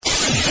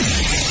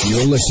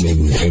You're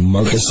listening to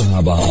Marcus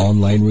Sahaba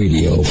Online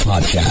Radio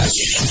Podcast.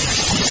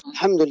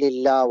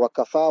 Alhamdulillah wa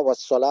kafa wa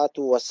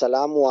salatu wa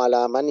salamu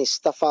ala man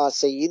istafa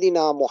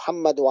Sayyidina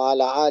Muhammad wa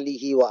ala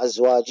alihi wa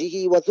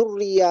azwajihi wa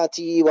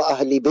dhurriyatihi wa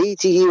ahli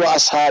baytihi wa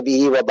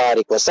ashabihi wa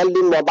barik wa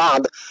sallim wa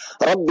ba'd.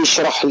 Rabbi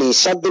shrah li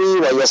sadri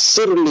wa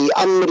yassir li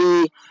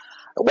amri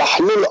wa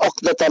hlul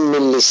uqdatan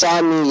min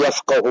lisani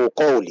yafqahu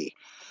qawli.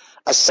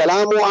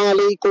 Assalamu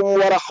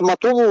alaikum wa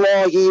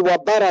rahmatullahi wa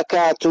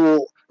barakatuh.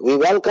 We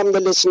welcome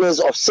the listeners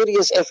of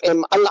Sirius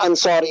FM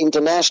Al-Ansar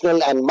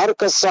International and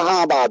Marcus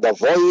Sahaba, the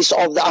voice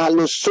of the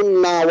Ahlus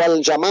Sunnah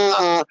wal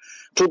Jama'ah,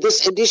 to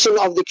this edition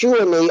of the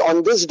Q&A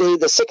on this day,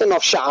 the 2nd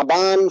of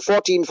Sha'ban,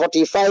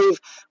 1445,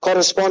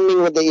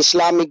 corresponding with the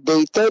Islamic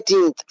day,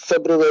 13th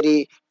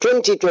February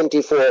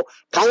 2024,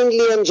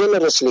 kindly and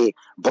generously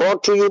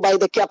brought to you by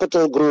the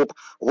Capital Group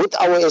with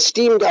our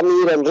esteemed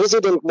Amir and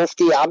resident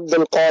Mufti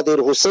Abdul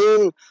Qadir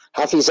Hoosen,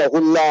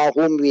 Hafizahullah,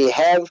 whom we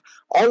have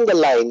on the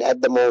line at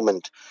the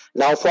moment.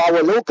 Now, for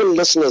our local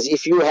listeners,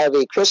 if you have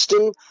a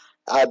question,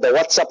 the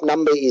WhatsApp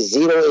number is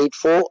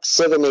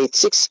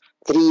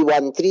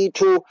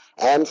 084-786-3132,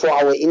 and for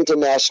our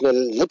international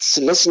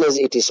listeners,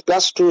 it is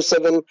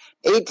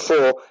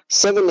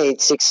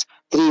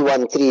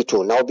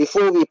 +2784-786-3132. Now,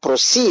 before we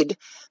proceed,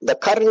 the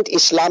current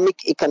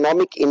Islamic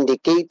economic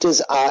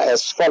indicators are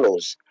as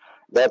follows.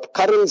 The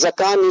current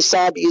Zakah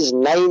Nisab is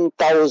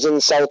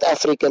 9,000 South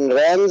African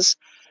rands.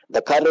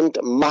 The current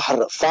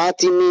Mahr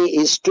Fatimi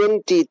is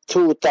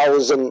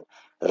 22,000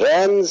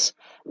 rands.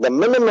 The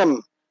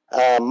minimum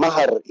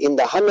Mahr in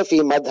the Hanafi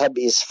Madhab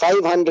is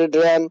 500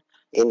 rand.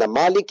 In the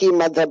Maliki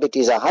Madhab it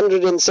is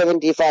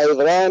 175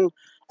 rand.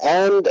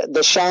 And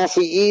the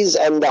Shafi'is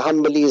and the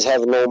Hanbalis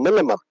have no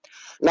minimum.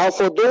 Now,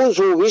 for those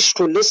who wish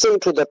to listen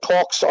to the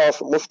talks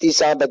of Mufti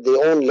Sahab at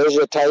their own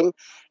leisure time,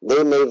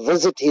 they may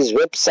visit his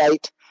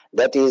website,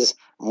 that is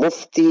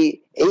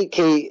Mufti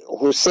A.K.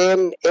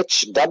 Hoosen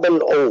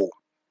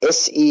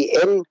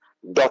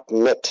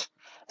HOOSEN.net.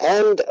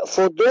 And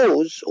for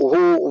those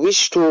who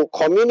wish to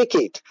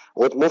communicate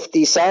with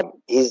Mufti Sahab,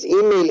 his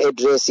email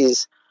address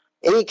is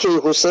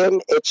akhoosen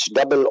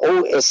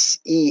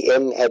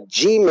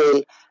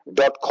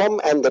HOOSEN@gmail.com,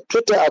 and the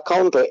Twitter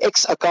account or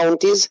X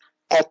account is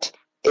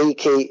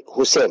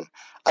 @AKHoosen.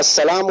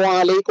 Assalamu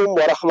alaikum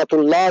wa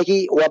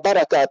rahmatullahi wa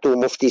barakatuh,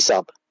 Mufti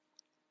Sahab.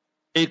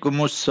 Alaikum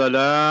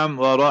assalam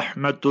wa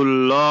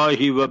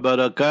rahmatullahi wa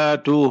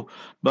barakatuh.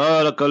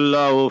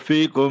 Barakallahu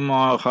feekum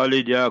wa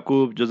Khalid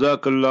Yacoob.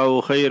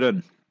 Jazakallahu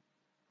khairan.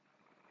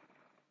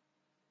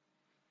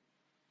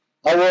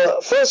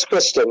 Our first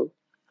question: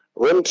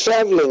 when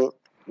traveling,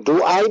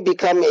 do I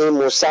become a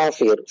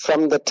musafir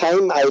from the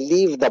time I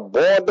leave the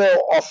border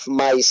of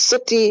my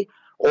city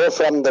or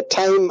from the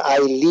time I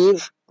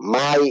leave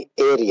my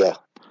area?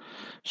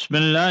 بسم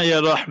الله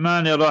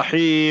الرحمن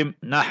الرحيم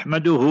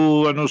نحمده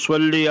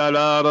ونصلي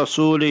على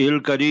رسوله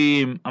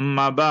الكريم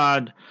أما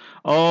بعد.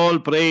 All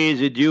praise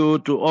is due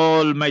to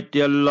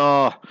Almighty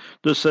Allah,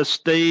 the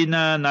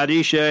sustainer,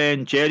 nourisher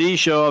and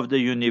cherisher of the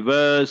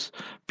universe.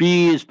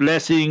 Peace,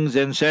 blessings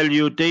and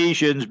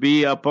salutations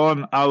be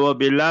upon our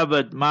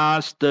beloved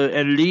master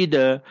and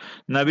leader,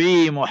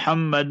 Nabi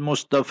Muhammad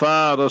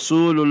Mustafa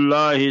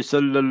Rasulullah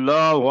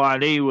sallallahu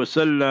alaihi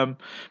wasallam.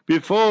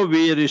 Before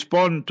we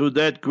respond to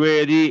that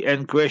query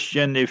and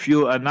question, a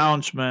few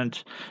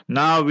announcements.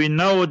 Now we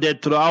know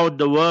that throughout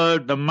the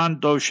world the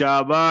month of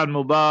Sha'ban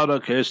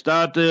Mubarak has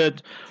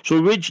started.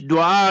 So which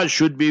dua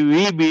should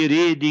we be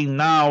reading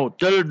now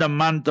till the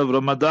month of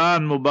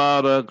Ramadan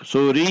Mubarak?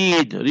 So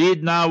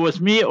read now with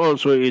me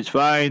also is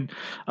fine.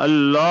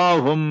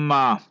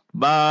 Allahumma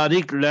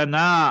Barik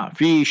lana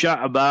fi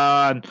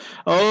Sha'ban.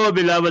 Oh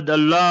beloved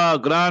Allah,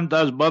 grant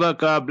us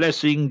barakah,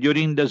 blessing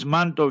during this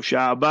month of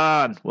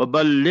Sha'ban. Wa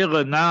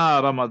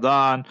ballighna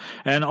Ramadan.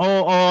 And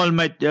oh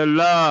Almighty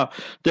Allah,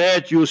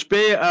 that you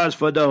spare us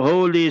for the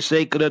holy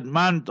sacred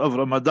month of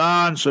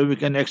Ramadan, so we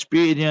can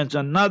experience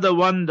another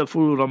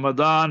wonderful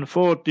Ramadan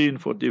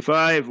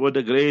 1445 with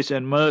the grace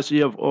and mercy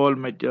of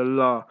Almighty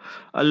Allah.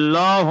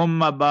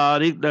 Allahumma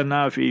barik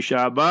lana fi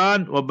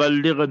Sha'ban wa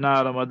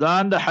ballighna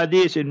Ramadan. The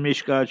hadith in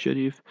Mishkat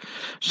Sharif.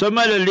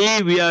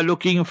 Similarly, we are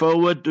looking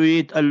forward to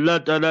it. Allah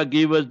Ta'ala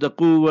give us the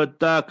quwwat,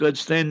 taqat,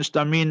 strength,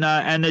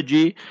 stamina,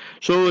 energy.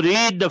 So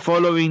read the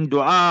following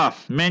dua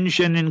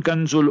mentioned in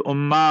Kanzul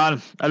Ummal.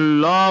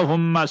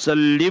 Allahumma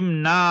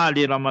sallimna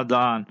li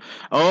Ramadan.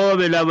 Oh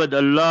beloved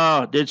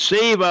Allah, that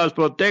save us,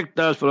 protect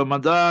us from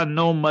Ramadan.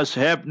 No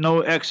mishap,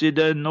 no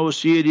accident, no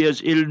serious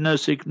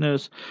illness,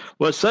 sickness.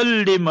 Wa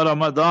sallim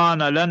Ramadan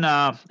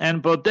lana,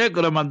 and protect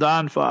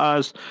Ramadan for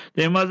us.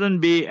 There mustn't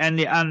be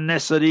any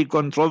unnecessary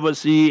control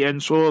controversy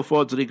and so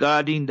forth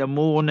regarding the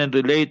moon and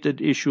related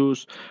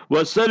issues.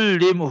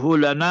 وَسَلِّمْهُ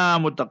لَنَا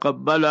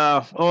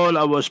مُتَقَبَّلًا. All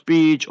our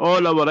speech,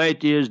 all our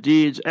righteous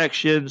deeds,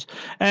 actions,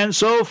 and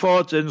so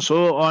forth and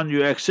so on,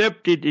 you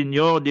accept it in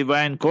your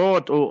divine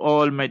court, O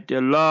Almighty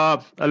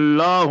Allah.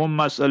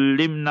 Allahumma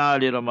sallimna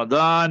li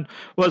Ramadan,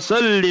 wa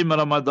sallim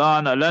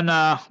Ramadan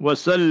lana, wa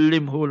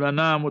sallimhu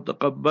lana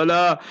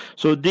mutaqabbala.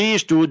 So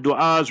these two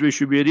du'as we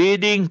should be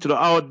reading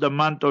throughout the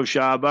month of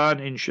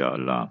Sha'ban,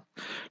 inshallah.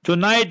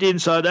 Tonight in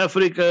South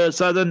Africa,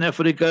 Southern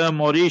Africa,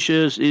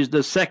 Mauritius is the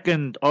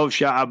 2nd of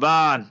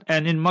Sha'ban,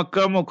 and in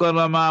Makkah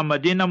Mukarramah,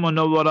 Medina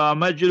Munawwara,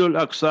 Masjid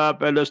al-Aqsa,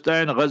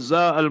 Palestine,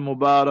 Gaza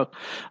al-Mubarak,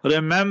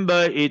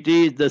 remember it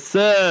is the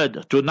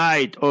 3rd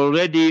tonight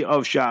already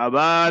of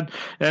Sha'ban,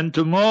 and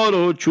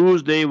tomorrow,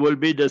 Tuesday, will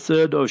be the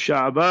 3rd of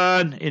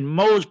Sha'ban. In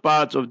most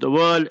parts of the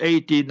world,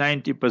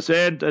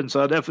 80-90%, and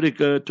South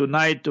Africa,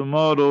 tonight,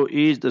 tomorrow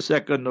is the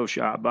 2nd of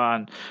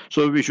Sha'ban.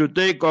 So we should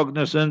take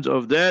cognizance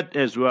of that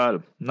as well.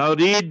 Now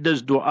read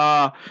this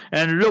dua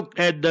and look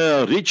at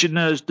the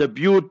richness, the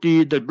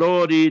beauty, the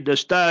glory, the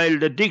style,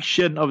 the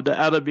diction of the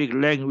Arabic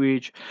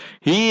language.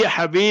 He,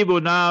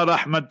 Habibuna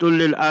Rahmatul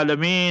lil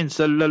Alameen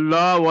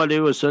Sallallahu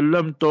Alaihi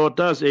Wasallam, taught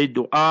us a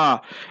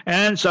dua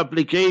and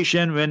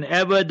supplication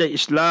whenever the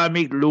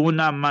Islamic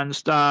lunar month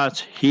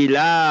starts.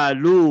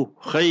 Hilalu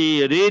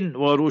khairin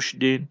wa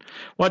rushdin.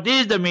 What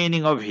is the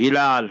meaning of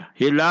hilal?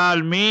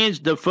 Hilal means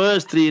the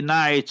first 3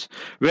 nights.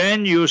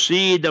 When you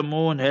see the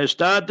moon has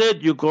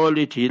started, you call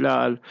it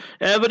hilal.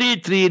 Every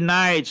 3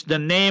 nights the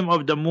name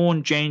of the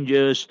moon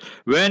changes.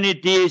 When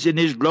it is in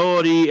its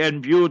glory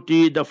and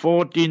beauty, the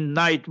 14th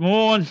night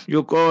moon,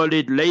 you call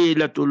it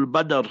Laylatul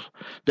Badr,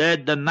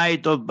 that the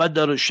night of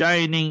Badr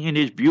shining in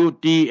its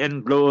beauty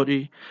and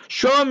glory.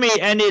 Show me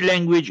any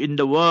language in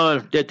the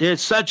world that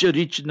has such a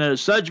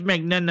richness, such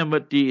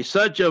magnanimity,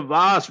 such a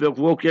vast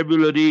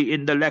vocabulary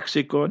in the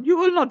lexicon. You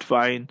will not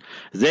find.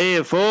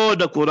 Therefore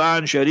the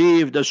Quran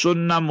Sharif, the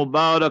Sunnah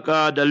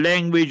Mubarakah, the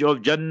language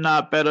of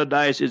Jannah,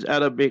 paradise, is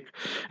Arabic,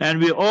 and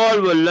we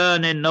all will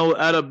learn and know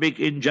Arabic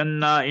in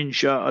Jannah,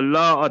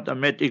 inshaAllah,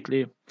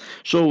 automatically.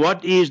 So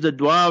what is the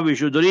dua we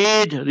should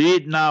read?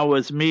 Read now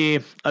with me.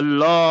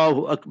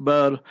 Allahu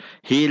Akbar.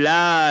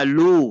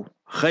 Hilalu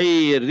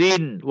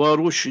khairin wa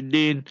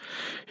rushdin.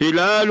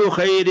 Hilalu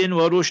khairin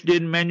wa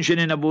rushdin, mentioned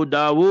in Abu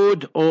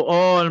Dawood. O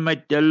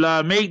Almighty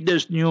Allah, make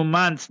this new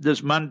month,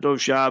 this month of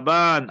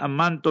Sha'ban, a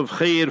month of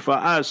khair for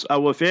us,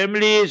 our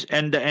families,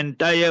 and the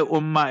entire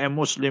ummah and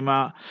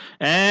Muslimah.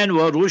 And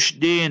wa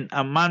rushdin,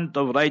 a month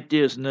of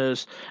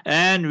righteousness.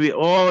 And we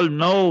all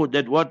know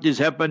that what is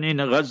happening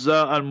in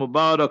Gaza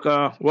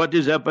al-Mubarakah, what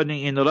is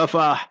happening in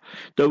Rafah.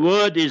 The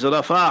word is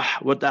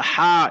Rafah with a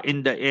ha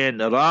in the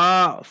end.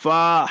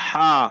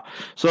 Ra-fa-ha.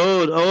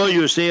 So,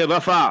 you say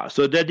Rafah.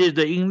 So that is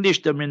the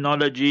English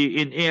terminology.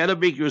 In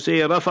Arabic you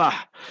say Rafah.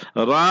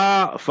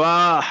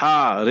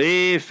 Ra-fa-ha.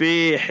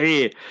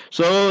 Re-fe-he.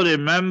 So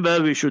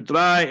remember, we should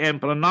try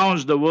and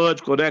pronounce the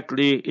words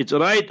correctly. It's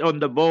right on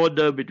the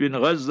border between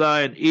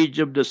Gaza and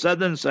Egypt, the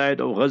southern side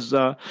of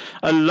Gaza.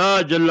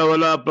 Allah Jalla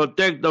wala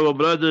protect our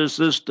brothers,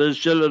 sisters,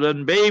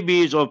 children,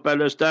 babies of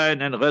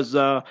Palestine and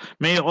Gaza.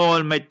 May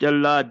Almighty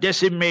Allah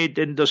decimate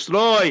and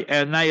destroy,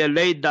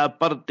 annihilate the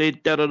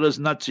apartheid terrorist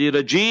Nazi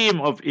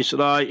regime of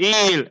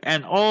Israel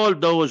and all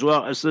those who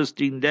are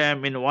assisting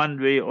them in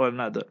one way or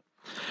another.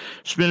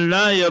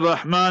 Bismillahir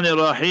Rahmanir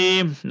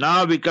Rahim.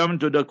 Now we come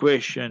to the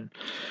question.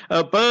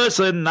 A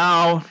person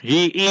now,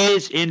 he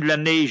is in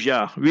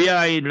Lenasia. We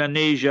are in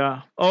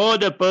Lenasia. Or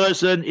the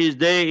person is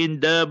there in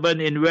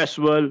Durban, in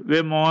Westworld,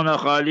 where Maulana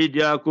Khalid,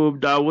 Yacoob,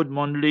 Dawood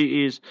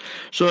Mondli is.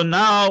 So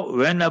now,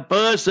 when a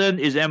person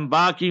is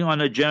embarking on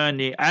a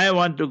journey, I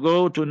want to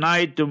go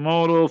tonight,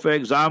 tomorrow, for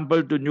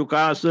example, to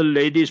Newcastle,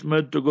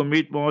 Ladysmith, to go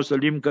meet Muhammad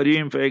Salim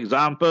Kareem, for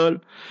example.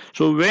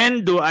 So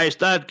when do I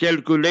start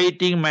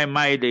calculating my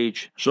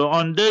mileage? So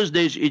on this,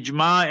 there's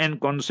ijma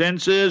and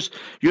consensus.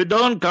 You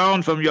don't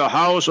count from your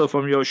house or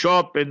from your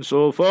shop and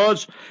so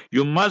forth.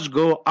 You must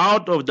go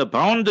out of the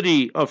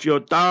boundary of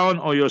your town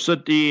or your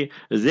city.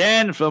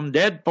 Then from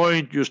that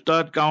point you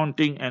start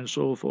counting and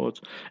so forth.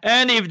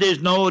 And if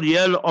there's no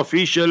real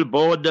official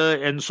border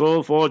and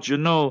so forth,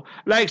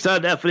 like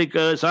South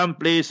Africa, some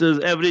places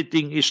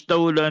everything is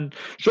stolen.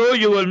 So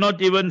you will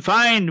not even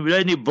find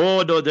any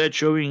board or that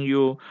showing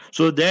you.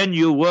 So then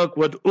you work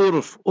with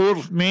urf.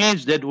 Urf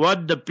means that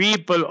what the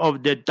people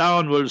of the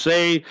town will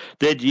say,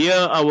 that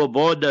here our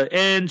border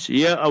ends,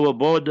 here our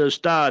border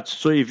starts.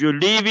 So if you're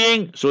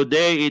leaving, so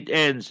there it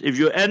ends. If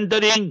you're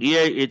entering,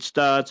 here it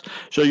starts.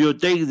 So you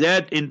take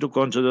that into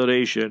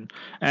consideration.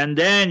 And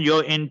then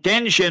your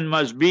intention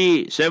must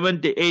be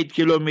 78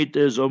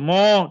 kilometers or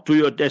more to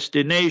your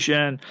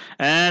destination.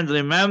 And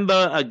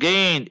remember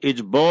again,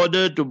 it's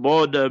border to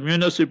border,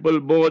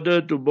 municipal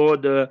border to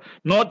border,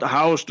 not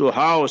house to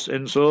house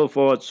and so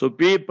forth. So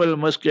people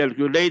must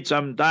calculate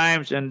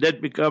sometimes, and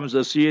that becomes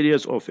a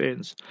serious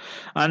offense.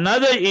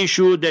 Another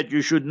issue that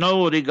you should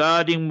know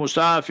regarding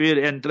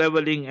musafir and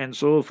traveling and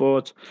so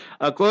forth,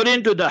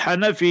 according to the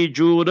Hanafi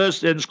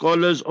jurists and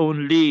scholars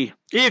only,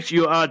 If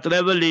you are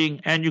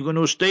traveling and you're going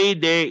to stay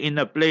there in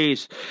a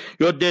place,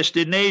 your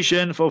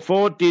destination for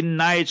 14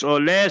 nights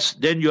or less,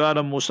 then you are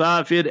a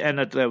musafir and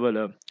a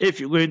traveler. If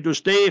you're going to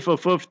stay for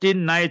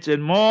 15 nights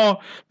and more,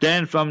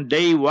 then from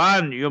day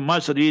one you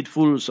must read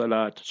full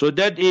salat. So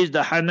that is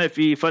the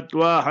Hanafi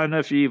fatwa,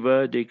 Hanafi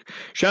verdict.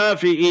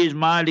 Shafi'is,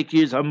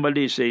 Malikis,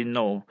 Hanbalis say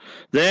no.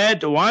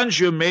 That once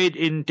you made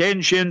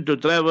intention to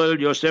travel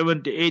your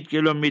 78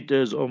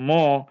 kilometers or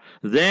more,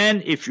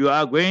 then if you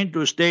are going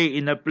to stay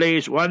in a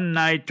place 1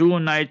 night, 2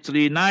 nights,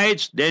 3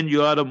 nights, then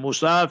you are a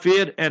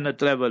musafir and a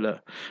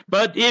traveler.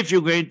 But if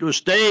you're going to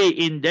stay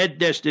in that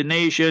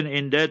destination,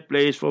 in that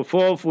place for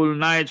 4 full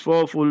nights,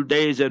 4 full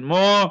days and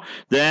more,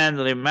 then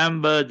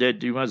remember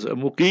that you must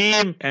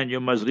muqim and you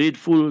must read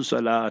full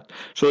salat.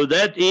 So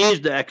that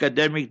is the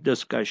academic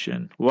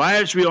discussion.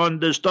 Whilst we're on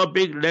this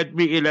topic, let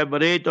me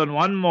elaborate on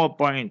one more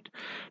point.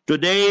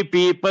 Today,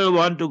 people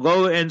want to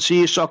go and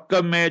see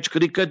soccer match,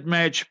 cricket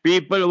match.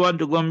 People want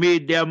to go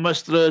meet their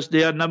mistress,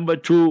 their number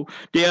 2,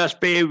 their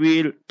spare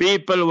wheel.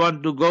 People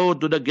want to go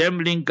to the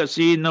gambling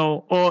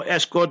casino or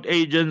escort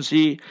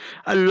agency.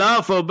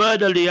 Allah forbid,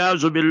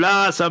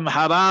 billah, some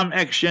haram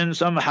action,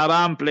 some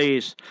haram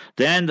place.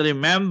 Then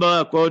remember,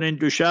 according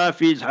to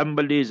Shafi's,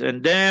 Hanbalis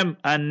and them,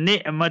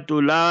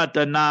 an-ni'matu la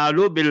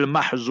tanalu bil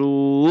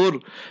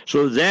mahzur.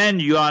 So then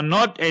you are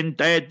not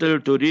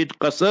entitled to read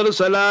qasr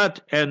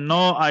salat, and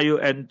nor are you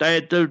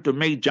entitled to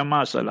make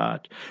Jama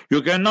Salat.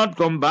 You cannot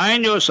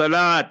combine your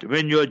Salat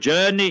when your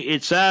journey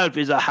itself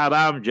is a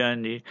haram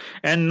journey,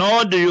 and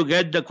nor do you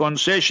get the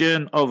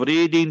concession of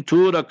reading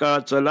 2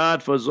 rakat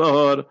Salat for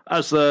Zuhr,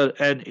 Asr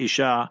and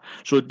Isha.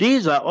 So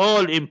these are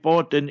all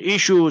important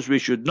issues we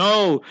should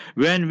know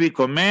when we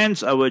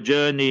commence our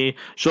journey.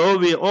 So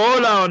we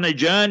all are on a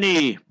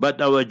journey,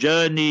 but our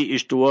journey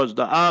is towards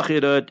the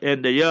Akhirat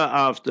and the year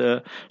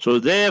after. So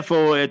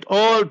therefore, at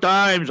all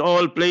times,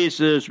 all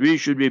places, we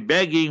should be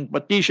begging,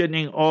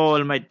 petitioning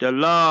Almighty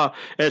Allah,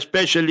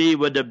 especially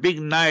with the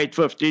big night,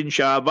 15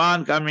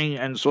 Shaban coming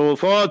and so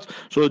forth.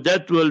 So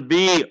that will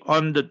be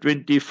on the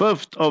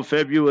 25th of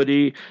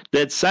February,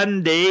 that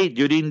Sunday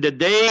during the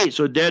day.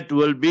 So that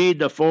will be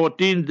the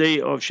 14th day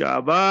of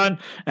Shaban,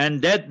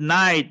 and that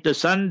night, the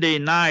Sunday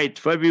night,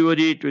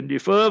 February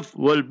 25th,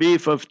 will be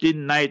 15th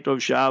night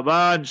of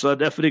Shaban,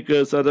 South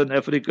Africa, Southern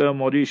Africa,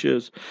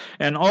 Mauritius,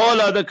 and all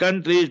other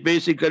countries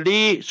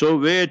basically. So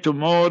where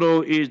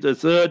tomorrow is the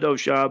 3rd of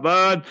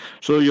Shaban,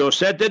 so your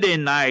Saturday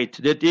night,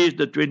 that is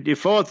the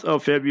 24th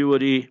of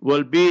February,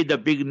 will be the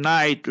big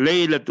night,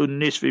 Laylatul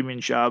Nisfi min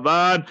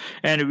Shaban,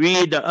 and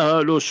we, the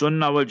Ahlul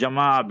Sunnah wal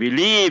Jama'ah,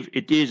 believe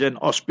it is an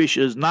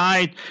auspicious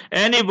night.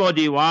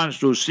 Anybody wants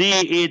to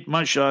see it,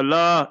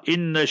 mashallah,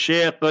 inna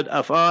Shaykh qad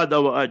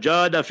afada wa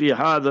ajada fi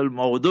hadha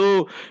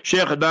al-mawdu.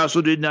 Shaykh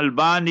Nasiruddin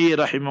Albani,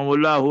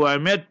 rahimahullah, who I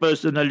met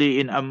personally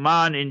in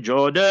Amman in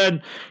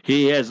Jordan,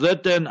 he has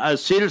written a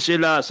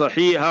silsila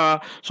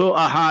sahiha, so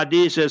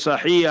ahadith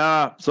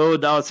sahiha. So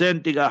the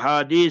authentic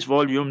hadith,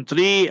 volume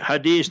 3,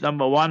 hadith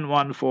number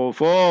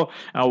 1144,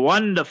 a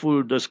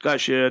wonderful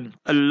discussion.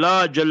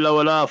 Allah Jalla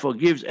wala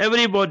forgives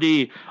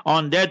everybody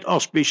on that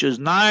auspicious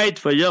night.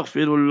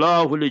 فَيَغْفِرُ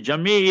اللَّهُ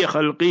لِجَمِيعِ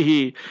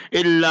خَلْقِهِ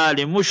إِلَّا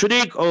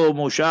لِمُشْرِكٍ أَوْ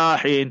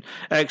مُشَاحٍ,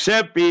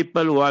 except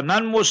people who are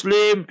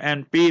non-Muslim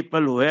and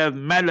people who have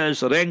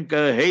malice,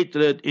 rancor,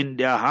 hatred in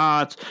their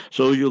hearts.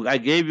 So I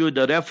gave you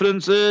the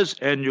references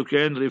and you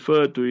can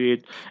refer to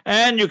it,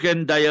 and you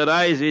can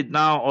diarize it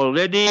now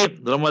already.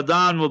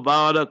 Ramadan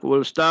Mubarak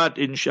will start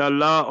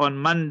inshallah on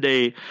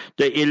Monday,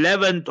 the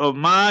 11th of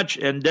March,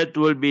 and that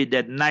will be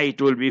that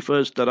night will be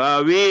first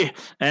Taraweeh,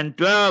 and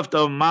 12th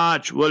of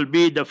March will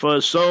be the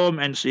first Saum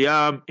and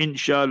Siyam,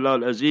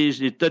 inshallah al-Aziz,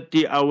 the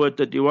 30-hour,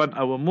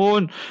 31-hour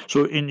moon.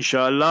 So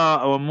inshallah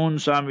our moon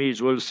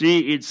Samis will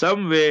see it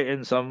somewhere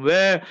and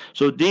somewhere.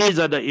 So these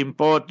are the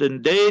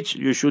important dates.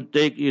 You should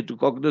take it to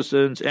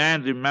cognizance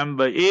and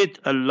remember it.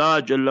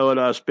 Allah Jalla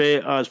wala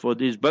spare us for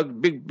these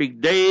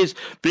big days,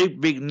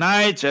 big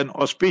nights and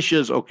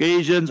auspicious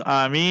occasions.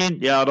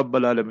 Ameen Ya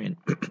Rabbal Alameen.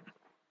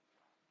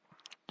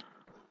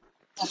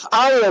 If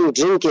I am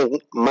drinking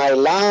my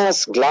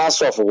last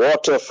glass of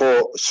water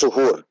for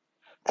suhoor,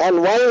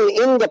 and while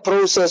in the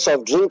process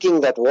of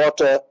drinking that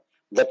water,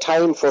 the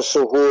time for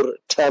suhoor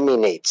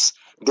terminates,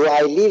 do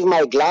I leave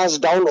my glass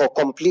down or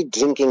complete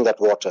drinking that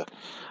water?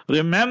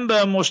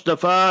 Remember,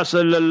 Mustafa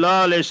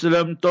sallallahu alaihi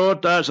wasallam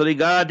taught us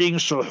regarding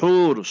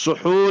suhoor.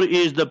 Suhoor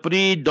is the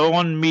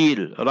pre-dawn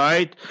meal,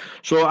 right?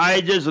 So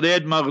I just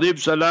read Maghrib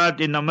Salat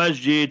in the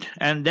masjid,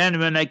 and then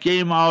when I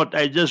came out,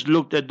 I just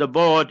looked at the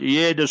board,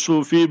 the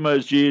Sufi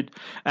Masjid,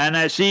 and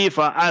I see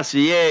for us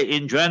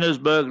in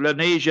Johannesburg,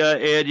 Lenasia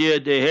area,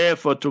 they have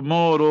for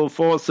tomorrow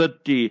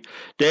 4:30.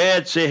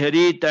 That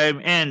Sehri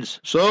time ends.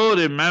 So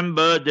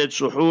remember that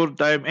suhoor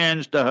time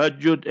ends, the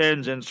Tahajjud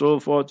ends, and so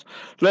forth.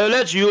 So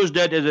let's use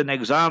that as an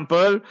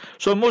example.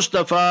 So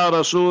Mustafa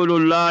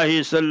Rasulullah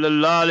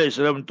sallallahu alaihi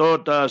wasallam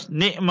taught us,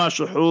 Ni'ma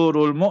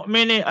suhurul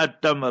mu'mini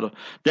at-tamr,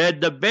 that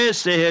the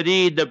best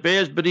sehri, the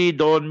best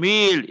pre-dawn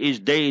meal is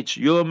dates.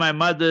 You, my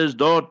mothers,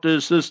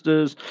 daughters,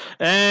 sisters,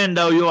 and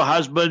your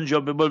husbands,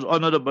 your people's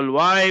honorable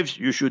wives,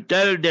 you should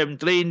tell them,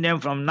 train them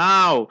from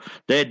now,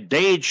 that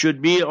dates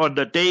should be on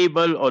the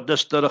table or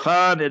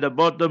dastarkhan at the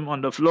bottom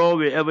on the floor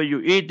wherever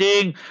you're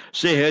eating.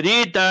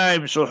 Sehri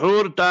time,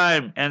 suhoor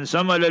time, and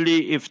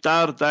similarly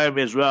iftar time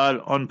as well.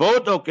 On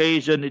both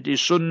occasions it is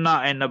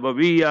sunnah and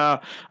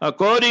nabawiyah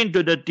according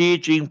to the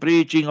teaching,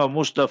 preaching of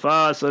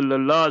Mustafa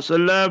sallallahu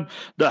alaihi wasallam.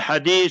 The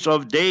hadith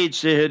of date,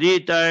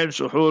 sehri time,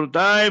 suhoor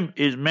time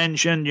is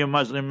mentioned, you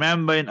must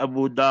remember, in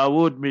Abu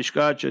Dawood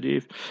Mishkat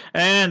Sharif.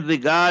 And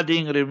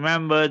regarding,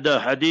 remember, the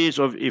hadith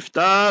of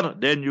iftar,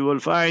 then you will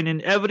find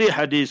in every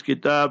hadith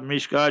kitab,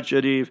 Mishkat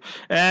Sharif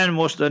and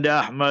Musnad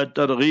Ahmad,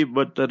 Targhib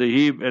wa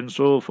Tarhib, and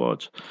so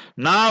forth.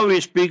 Now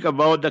we speak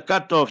about the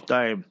cutoff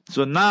time.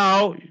 So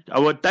now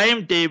our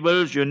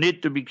timetables, you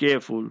need to be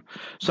careful.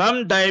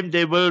 Some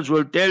timetables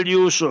will tell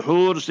you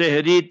suhoor,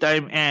 sehri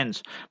time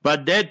ends,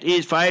 but that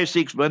is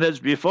 5-6 minutes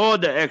before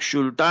the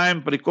actual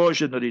time,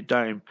 precautionary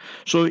time.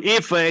 So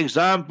if, for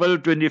example,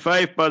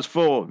 25 past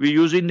 4, we're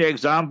using the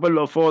example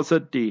of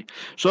 4:30.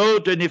 So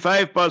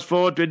 25 past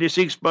 4,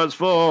 26 past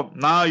 4,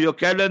 now your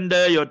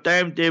calendar, your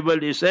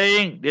timetable is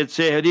saying that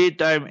sehri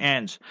time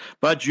ends.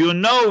 But you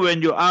know,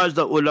 when you ask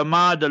the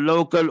ulama, the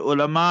local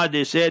ulama,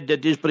 they said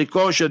that is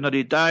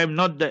precautionary time,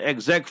 not the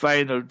exact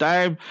final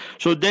time.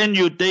 So then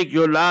you take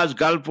your last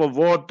gulp of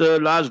water,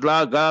 last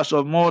glass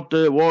of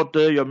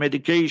water, your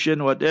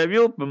medication, whatever,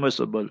 you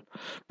permissible.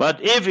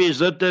 But if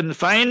it's written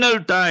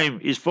final time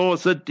is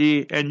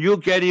 4:30 and you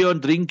carry on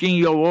drinking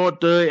your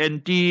water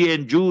and tea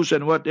and juice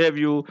and whatever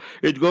you,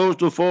 it goes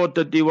to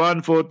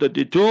 4:31,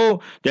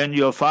 4:32, then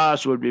your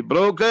fast will be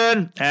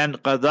broken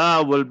and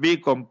qada will be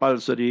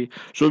compulsory.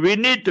 So we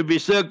need to be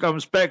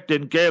circumspect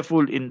and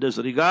careful in this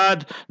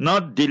regard,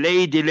 not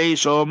delay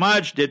so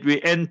much that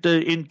we enter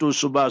into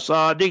Subha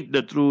Sadiq,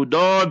 the true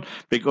dawn,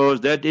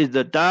 because that is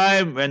the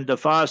time when the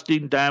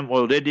fasting time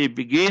already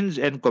begins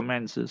and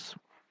commences.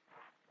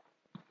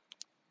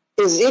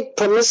 Is it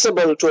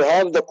permissible to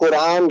have the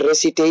Quran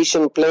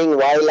recitation playing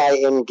while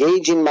I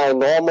engage in my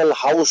normal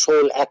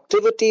household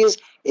activities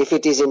if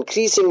it is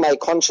increasing my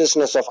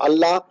consciousness of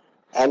Allah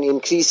and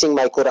increasing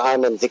my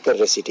Quran and dhikr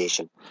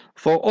recitation?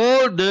 For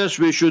all this,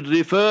 we should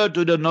refer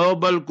to the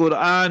noble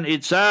Quran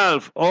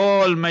itself.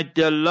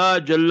 Almighty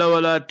Allah Jalla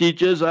wala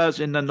teaches us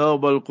in the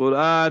noble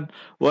Quran,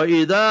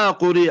 وَإِذَا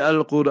قُرِئَ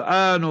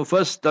الْقُرْآنُ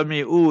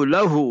فَاسْتَمِعُوا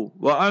لَهُ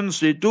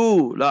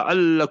وَأَنصِتُوا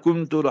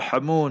لَعَلَّكُمْ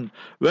تُرْحَمُونَ.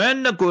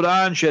 When the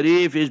Quran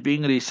Sharif is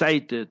being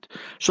recited,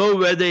 so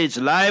whether it's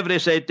live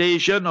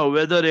recitation or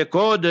whether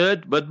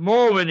recorded, but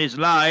more when it's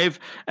live,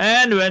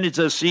 and when it's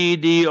a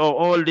CD or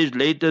all these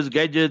latest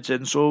gadgets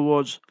and so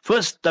on,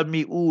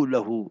 فَاسْتَمِعُوا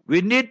لَهُ.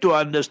 We need to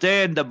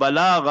understand the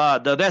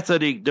balagha, the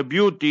rhetoric, the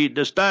beauty,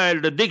 the style,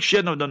 the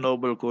diction of the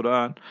noble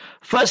Quran.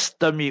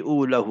 فَاسْتَمِعُوا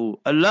لَهُ.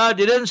 Allah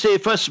didn't say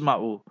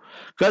فَاسْمَعُوا.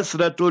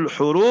 Kasratul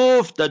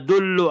huruf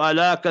tadullu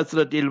ala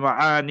kasratil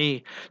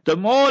ma'ani. The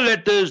more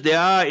letters there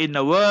are in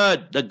a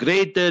word, the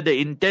greater the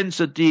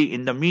intensity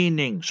in the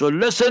meaning. So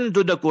listen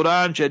to the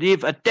Quran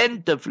Sharif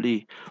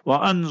attentively.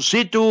 Wa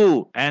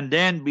ansitu, and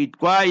then be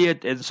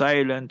quiet and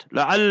silent.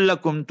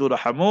 La'allakum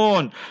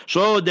turhamun,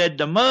 so that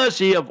the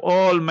mercy of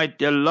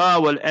Almighty Allah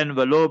will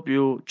envelope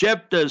you.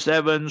 Chapter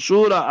 7,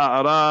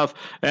 Surah A'raf,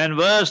 and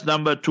verse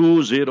number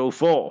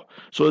 204.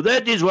 So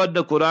that is what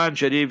the Quran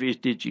Sharif is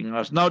teaching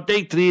us. Now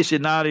take three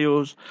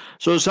scenarios.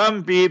 So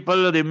some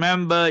people,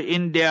 remember,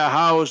 in their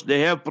house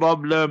they have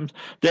problems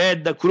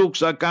that the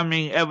crooks are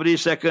coming every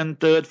second,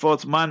 third,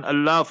 fourth month,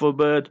 Allah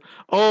forbid.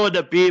 Or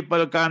the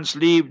people can't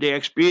sleep, they're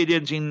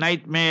experiencing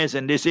nightmares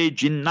and they say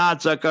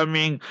jinnats are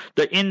coming,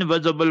 the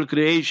invisible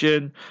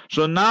creation.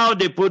 So now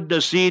they put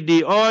the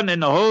CD on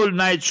and the whole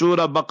night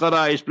Surah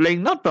Baqarah is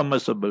playing. Not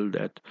permissible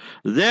that.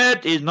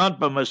 That is not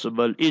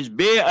permissible. It's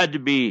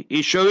be'adbi.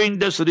 It's showing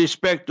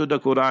disrespect to the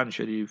Quran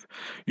Sharif.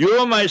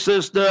 You, my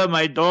sister,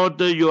 my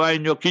daughter, you are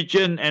in your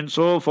kitchen and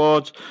so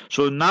forth.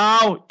 So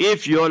now,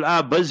 if you all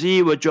are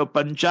busy with your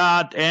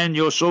panchat and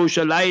your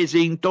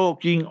socializing,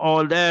 talking,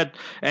 all that,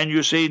 and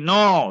you say,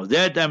 no,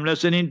 that I'm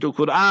listening to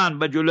Quran,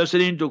 but you're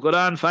listening to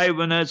Quran 5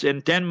 minutes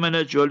and 10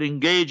 minutes, you'll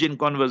engage in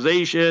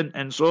conversation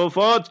and so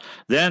forth,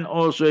 then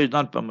also it's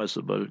not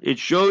permissible.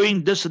 It's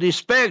showing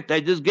disrespect. I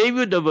just gave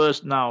you the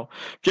verse now.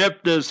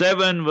 Chapter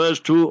 7, verse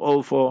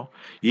 204.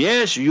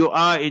 Yes, you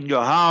are in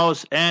your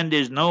house and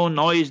there's no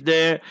noise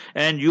there,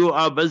 and you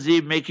are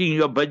busy making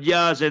your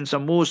bhajiyas and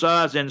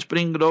samosas and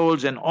spring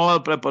rolls and all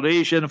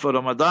preparation for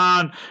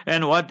Ramadan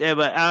and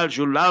whatever else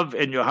you love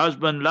and your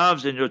husband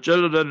loves and your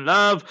children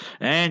love,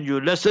 and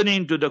you're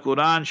listening to the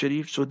Quran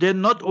Sharif. So they're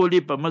not only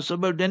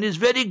permissible, then it's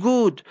very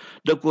good.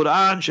 The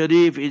Quran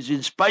Sharif is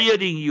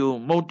inspiring you,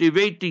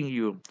 motivating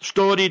you.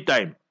 Story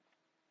time.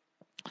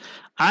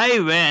 I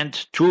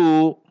went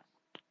to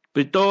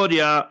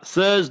Pretoria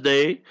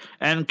Thursday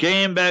and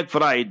came back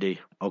Friday.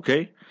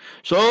 Okay,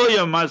 So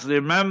you must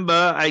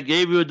remember, I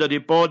gave you the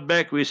report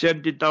back. We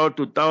sent it out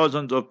to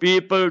thousands of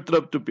people,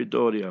 trip to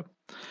Pretoria.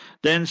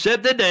 Then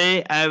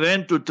Saturday, I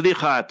went to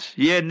Trichat,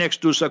 here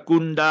next to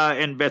Secunda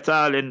and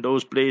Bethal and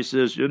those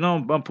places,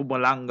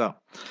 Mpumalanga.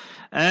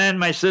 And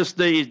my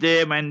sister is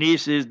there, my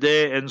niece is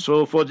there, and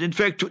so forth. In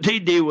fact, today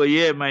they were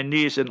here, my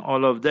niece and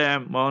all of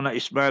them, Maulana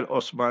Ismail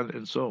Osman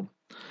and so.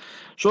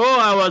 So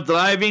I was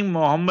driving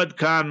Muhammad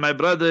Khan, my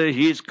brother,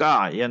 his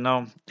car,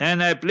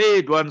 and I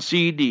played one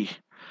CD.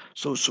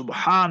 So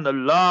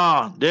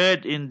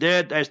subhanallah, in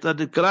that I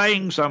started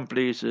crying some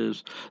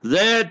places.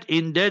 That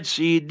in that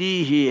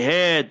CD he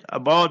had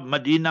about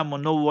Medina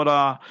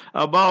Munawwara,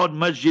 about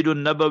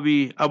Masjidun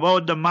Nabawi,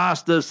 about the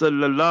Master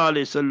sallallahu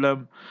alaihi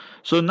wasallam.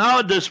 So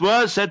now this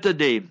was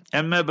Saturday,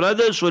 and my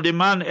brother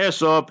Suleiman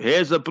Esop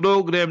has a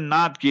program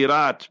Naat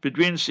Kirat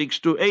between 6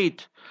 to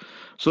 8.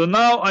 So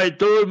now I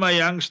told my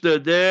youngster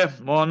there,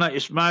 Maulana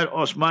Ismail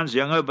Osman's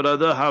younger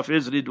brother,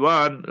 Hafiz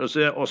Ridwan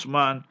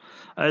Osman,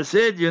 I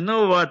said, you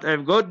know what,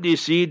 I've got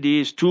these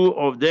CDs, 2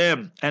 of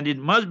them, and it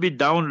must be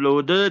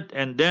downloaded,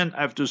 and then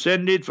I have to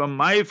send it from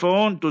my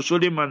phone to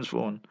Suleiman's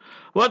phone.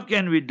 What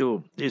can we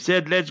do? He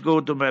said, let's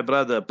go to my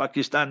brother,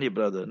 Pakistani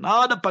brother.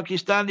 Now the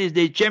Pakistanis,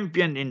 they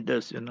champion in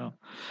this,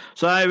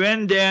 So I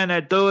went there and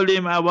I told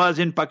him I was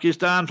in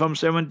Pakistan from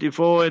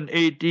 74 and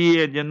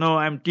 80 and,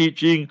 I'm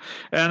teaching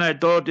and I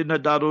taught in the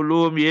Darul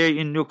Uloom here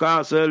in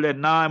Newcastle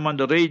and now I'm on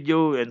the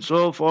radio and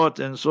so forth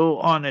and so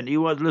on, and he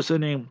was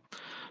listening.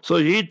 So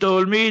he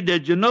told me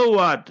that, you know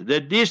what,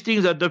 that these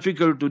things are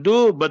difficult to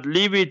do, but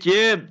leave it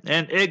here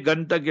and ek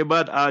ghanta ke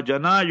baad aa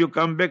jana, you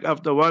come back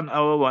after 1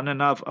 hour,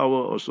 1.5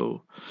 hours or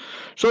so.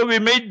 So we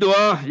made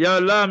dua, Ya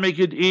Allah, make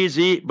it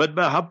easy, but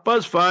by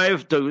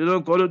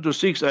 5:30, quarter to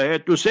 6, I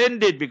had to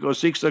send it because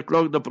 6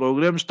 o'clock the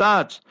program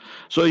starts.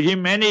 So he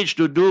managed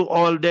to do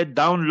all that,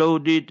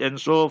 download it and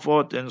so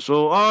forth and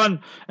so on,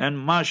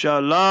 and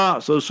mashallah,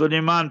 so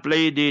Suleiman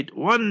played it,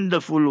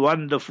 wonderful,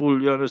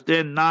 you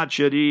understand, Naat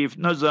Sharif,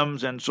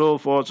 Nazams and so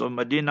forth, of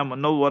Medina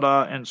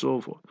Munawwara and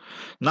so forth.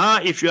 Now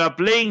if you are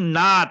playing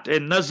Naat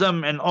and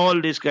Nazam and all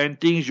these kind of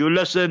things, you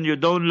listen, you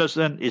don't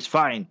listen, it's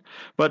fine.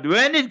 But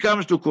when it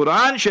comes to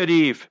Quran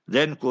Sharif,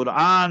 then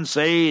Quran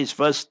says,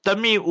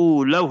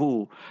 فَاسْتَمِعُوا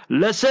لَهُ,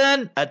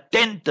 listen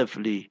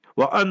attentively.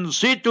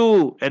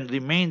 وَأَنصِتُوا, and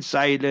remain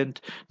silent.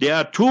 There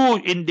are 2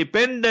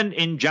 independent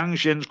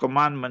injunctions,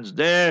 commandments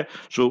there,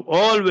 so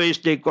always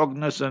take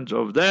cognizance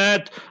of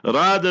that.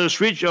 Rather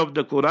switch off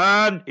the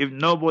Quran if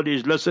nobody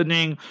is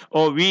listening,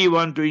 or we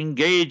want to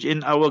engage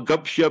in our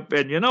gupshup,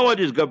 and you know what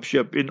is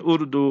gupshup in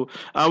Urdu,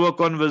 our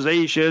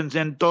conversations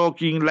and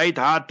talking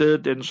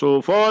light-hearted and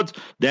so forth,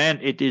 then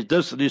it is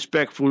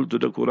disrespectful to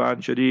the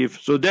Quran Sharif.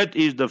 So that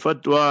is the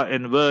fatwa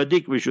and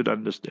verdict we should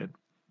understand.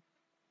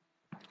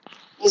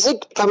 Is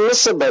it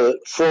permissible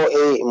for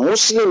a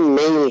Muslim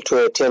male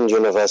to attend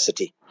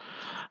university?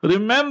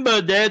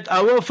 Remember that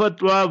our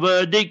fatwa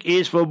verdict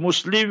is for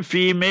Muslim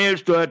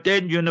females to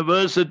attend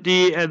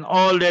university, and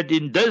all that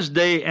in this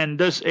day and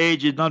this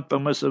age is not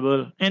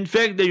permissible. In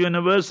fact, the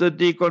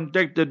university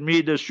contacted me,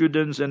 the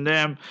students and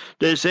them.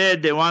 They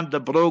said they want the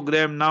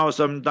program now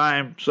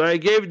sometime. So I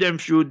gave them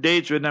few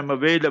dates when I'm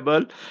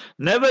available.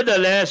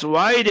 Nevertheless,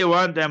 why they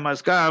want I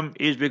must come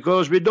is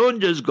because we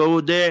don't just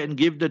go there and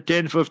give the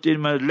 10-15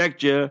 minute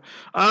lecture.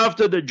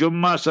 After the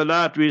Jummah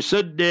Salat, we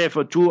sit there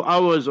for 2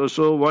 hours or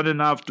so,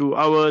 1.5 to 2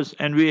 hours,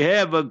 and we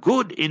have a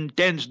good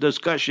intense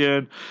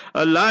discussion,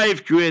 a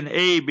live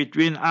Q&A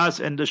between us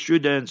and the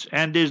students,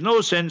 and there's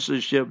no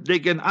censorship. They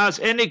can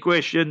ask any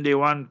question they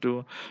want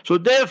to. So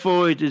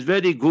therefore it is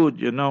very good,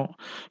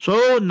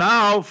 So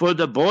now for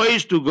the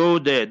boys to go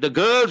there, the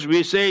girls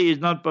we say is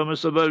not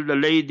permissible, the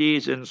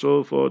ladies and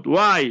so forth.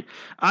 Why?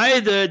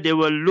 Either they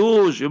will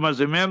lose, you must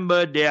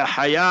remember, their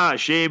haya,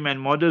 shame and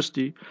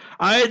modesty.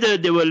 Either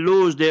they will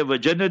lose their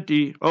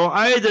virginity, or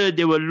either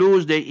they will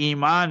lose their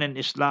iman and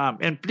Islam.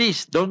 And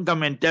please don't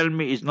come and tell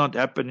me it's not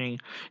happening.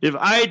 If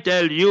I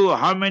tell you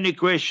how many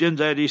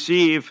questions I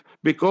receive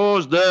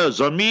because the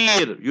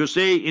zamir, you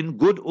say in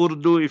good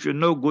Urdu, if you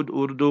know good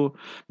Urdu,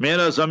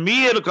 mera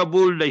zamir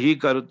kabul nahi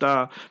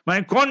karta,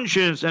 my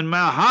conscience and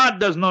my heart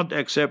does not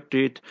accept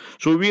it.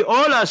 So we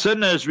all are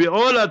sinners, we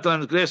all are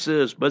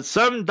transgressors, but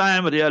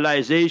sometime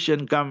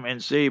realization come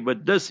and say,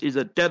 but this is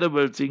a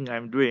terrible thing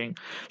I'm doing.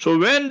 So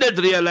when that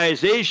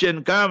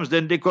realization comes,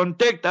 then they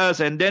contact us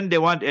and then they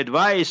want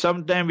advice.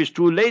 Sometimes it's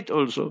too late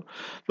also.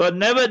 But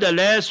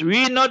nevertheless,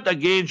 we not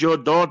against your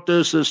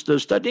daughter, sister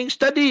studying.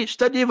 Study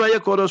via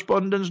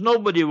correspondence.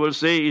 Nobody will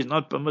say it's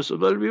not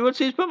permissible. We will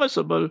say it's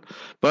permissible.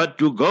 But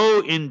to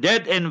go in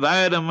that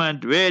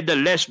environment where the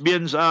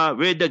lesbians are,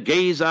 where the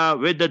gays are,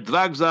 where the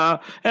drugs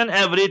are, and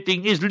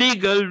everything is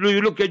legal.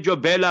 You look at your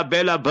Bella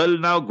Bill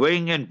now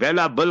going, and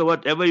Bella Bill,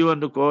 whatever you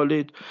want to call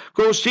it.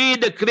 Go see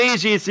the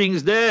crazy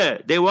things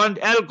there. They want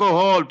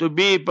alcohol to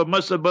be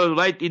permissible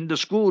right in the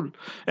school.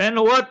 And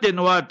what.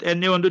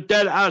 And they want to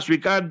tell us we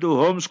can't do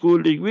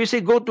homeschooling. We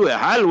say go to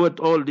hell with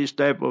all these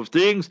type of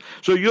things.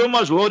 So you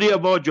must worry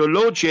about your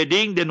load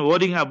shedding than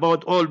worrying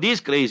about all these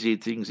crazy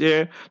things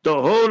here. The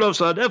whole of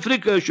South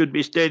Africa should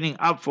be standing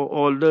up for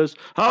all this.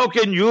 How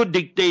can you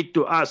dictate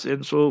to us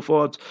and so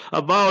forth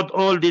about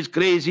all these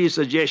crazy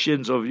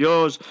suggestions of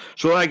yours?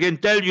 So I can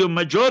tell you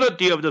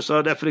majority of the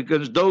South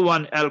Africans don't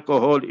want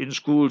alcohol in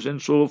schools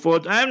and so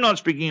forth. I'm not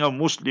speaking of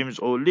Muslims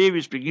only,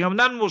 we're speaking of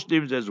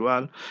non-Muslims as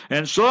well,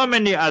 and so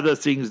many other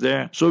things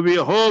there. So we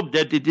hope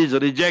that it is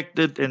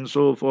rejected and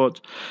so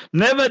forth.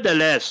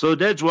 Nevertheless, so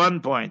that's one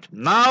point.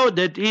 Now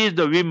that is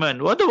the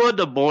women. What about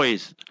the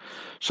boys?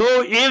 So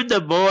if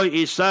the boy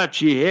is such,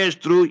 he has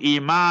true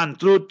iman,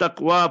 true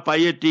taqwa,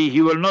 piety,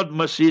 he will not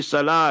miss his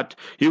salat,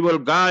 he will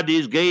guard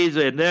his gaze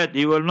and that,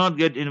 he will not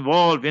get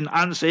involved in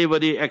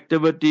unsavory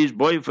activities,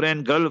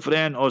 boyfriend,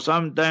 girlfriend, or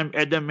sometime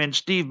Adam and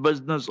Steve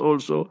business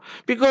also,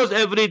 because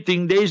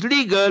everything there is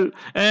legal,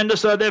 and the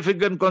South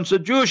African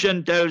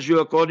Constitution tells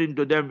you according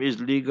to them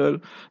is legal.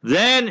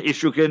 Then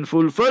if you can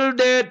fulfill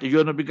that,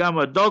 you're going to become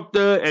a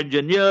doctor,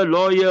 engineer,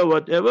 lawyer,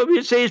 whatever,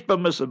 we say is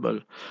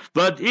permissible.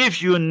 But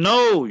if you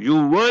know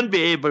you won't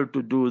be able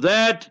to do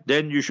that,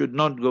 then you should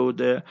not go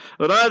there.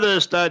 Rather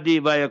study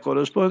via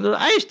correspondence.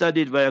 I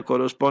studied via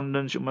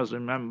correspondence, you must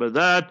remember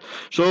that.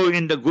 So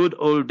in the good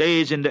old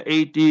days, in the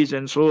 80s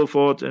and so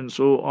forth and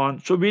so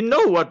on. So we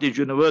know what is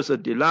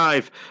university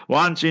life.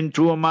 Once in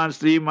 2 months,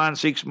 3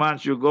 months, 6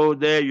 months, you go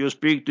there, you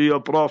speak to your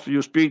prof,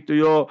 you speak to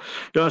your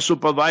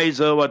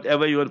supervisor,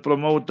 whatever your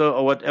promoter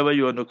or whatever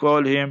you want to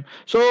call him.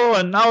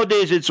 So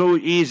nowadays it's so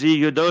easy,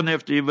 you don't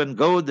have to even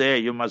go there.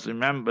 You must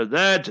remember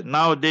that.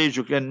 Nowadays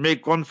you can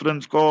make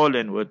conference call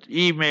and with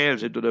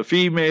emails to the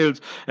females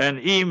and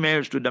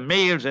emails to the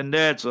males and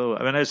that. So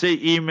when I say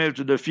email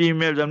to the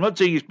females, I'm not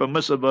saying it's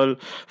permissible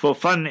for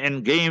fun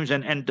and games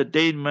and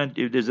entertainment.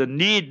 If there's a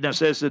need,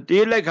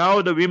 necessity, like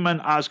how the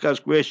women ask us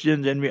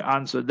questions and we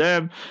answer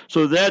them,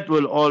 so that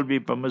will all be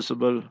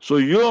permissible. So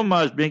you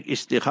must make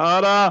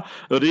istikhara,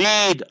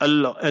 read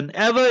Allah. And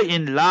ever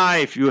in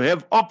life you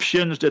have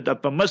options that are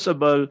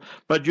permissible,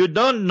 but you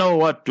don't know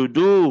what to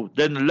do,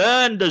 then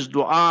learn this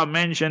dua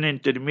mentioned in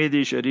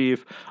Tirmidhi Sharif.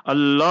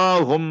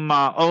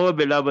 Allahumma, oh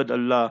beloved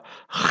Allah,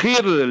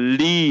 khir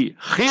li,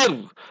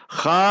 khir,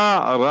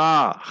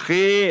 khara,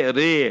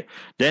 khire,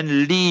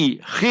 then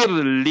li,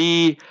 khir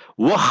li,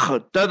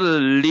 wakhtar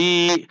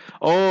li,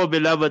 oh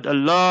beloved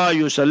Allah,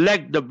 you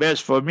select the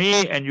best for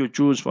me and you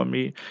choose for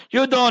me.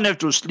 You don't have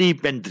to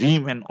sleep and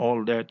dream and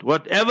all that.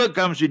 Whatever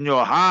comes in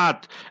your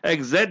heart,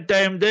 exact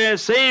time there,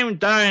 same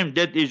time,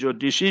 that is your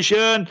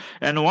decision.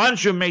 And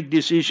once you make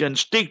decision,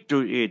 stick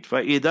to it.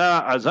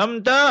 فَإِذَا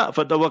عَزَمْتَ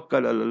فَتَوَكَّلَ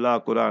عَلَى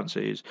اللَّهِ, Quran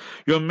says.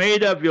 You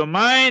made up your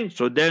mind,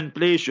 so then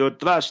place your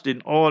trust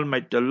in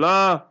Almighty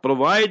Allah,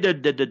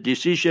 provided that the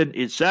decision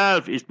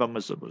itself is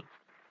permissible.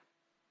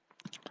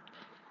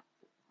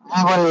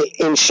 We will,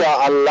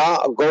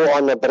 inshallah, go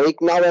on a break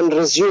now and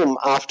resume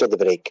after the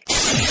break.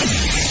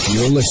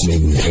 You're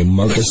listening to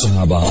Marcus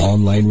Sahaba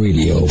Online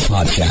Radio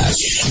Podcast.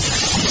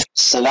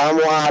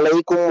 Assalamu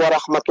alaikum wa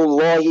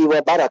rahmatullahi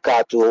wa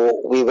barakatuh.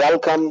 We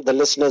welcome the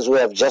listeners who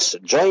have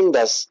just joined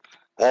us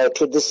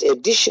to this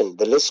edition,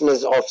 the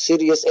listeners of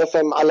Sirius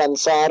FM Al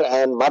Ansar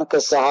and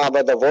Marcus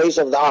Sahaba, the voice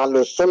of the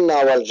Ahlus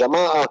Sunnah wal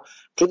Jama'ah,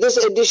 to this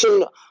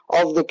edition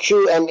of the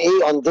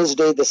QnA on this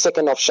day, the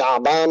 2nd of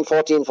Sha'ban,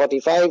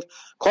 1445,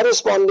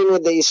 corresponding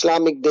with the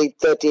Islamic date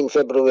 13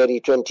 February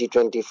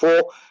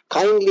 2024,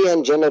 kindly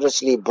and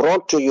generously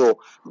brought to you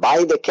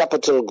by the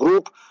Capital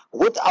Group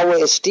with our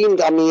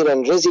esteemed Amir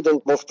and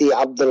resident Mufti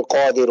Abdul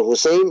Qadir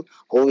Hoosen,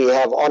 who we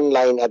have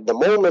online at the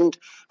moment.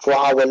 For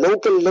our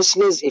local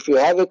listeners, if you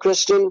have a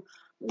question,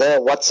 the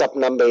WhatsApp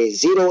number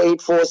is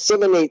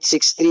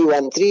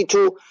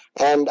 08478633132,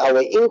 and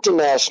our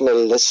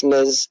international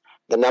listeners,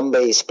 the number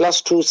is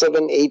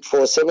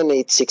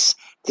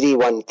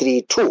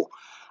 +27847863132.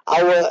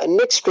 Our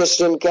next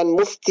question, can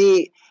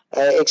Mufti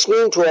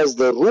explain to us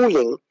the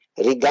ruling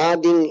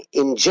regarding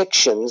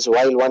injections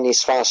while one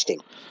is fasting?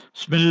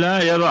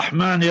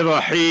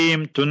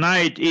 Bismillahirrahmanirrahim.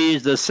 Tonight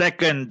is the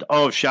 2nd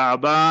of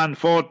Sha'ban,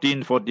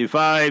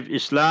 1445,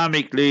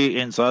 Islamically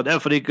in South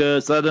Africa,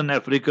 Southern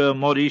Africa,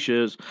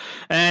 Mauritius.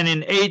 And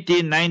in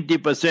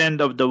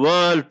 80-90% of the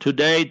world, to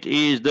date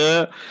is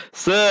the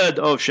 3rd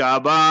of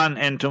Sha'ban,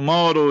 and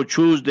tomorrow,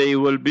 Tuesday,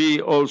 will be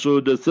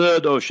also the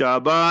 3rd of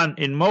Sha'ban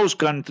in most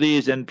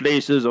countries and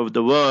places of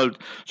the world.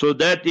 So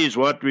that is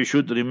what we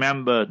should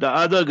remember. The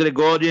other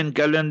Gregorian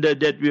calendar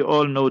that we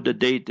all know the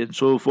date and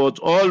so forth,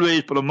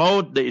 always promote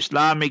the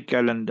Islamic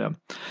calendar.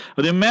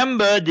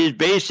 Remember these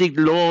basic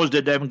laws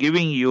that I'm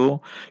giving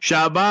you.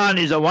 Sha'ban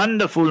is a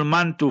wonderful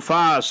month to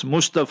fast.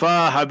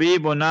 Mustafa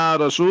Habibuna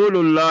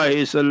Rasulullah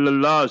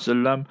sallallahu alaihi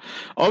wasallam.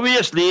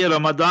 Obviously,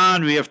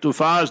 Ramadan we have to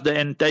fast the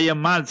entire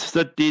month,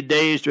 30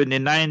 days,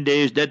 29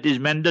 days. That is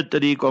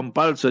mandatory,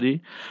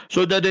 compulsory.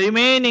 So the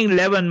remaining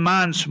 11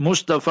 months,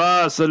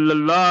 Mustafa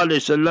sallallahu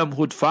alaihi wasallam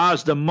would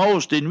fast the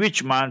most. In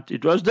which month?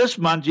 It was this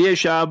month, here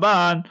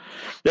Sha'ban,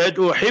 that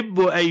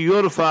uhibbu an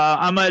yurfa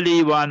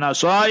amali wa ana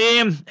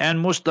sa'im. And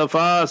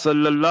Mustafa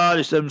sallallahu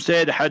alaihi wasallam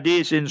said,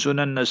 hadith in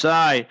Sunan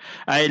Nasai,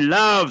 I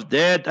love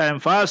that I'm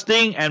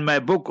fasting and my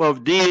book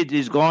of deeds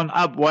is gone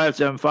up whilst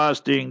I'm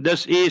fasting.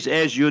 This is,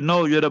 as you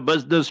know, you're a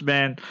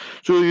businessman,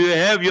 so you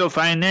have your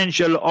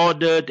financial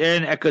audit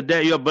and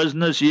your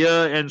business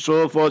year and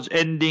so forth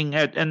ending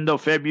at end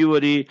of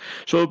February.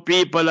 So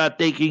people are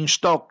taking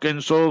stock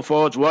and so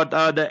forth. What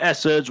are the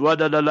assets?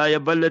 What are the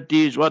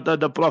liabilities? What are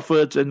the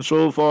profits and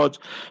so forth?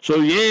 So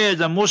yes,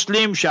 the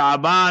Muslim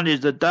Sha'ban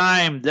is the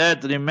time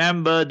that,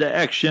 remember, the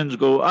actions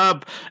go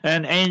up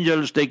and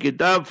angels take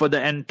it up for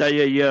the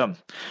entire year.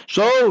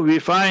 So we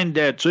find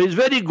that. So it's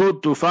very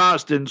good to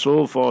fast and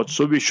so forth.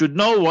 So we should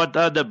know what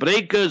are the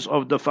breakers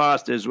of the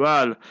fast as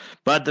well.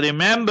 But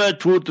remember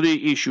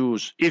 2-3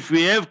 issues. If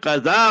we have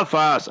qadha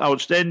fast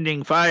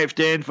outstanding 5,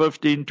 10,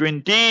 15,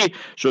 20,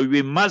 so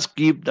we must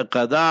keep the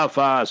qadha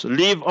fast.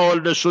 Leave all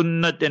the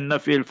sunnat and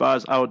nafil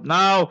fast out.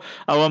 Now,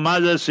 our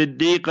mother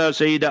Siddiqa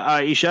Sayyida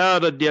Aisha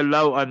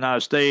radiallahu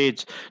anha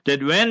states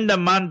that when the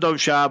month of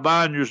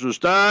Sha'ban used to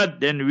start,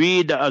 then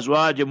we, the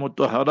Azwaj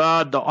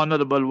Mutahharat, the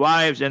honorable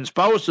wives and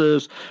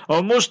spouses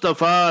of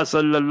Mustafa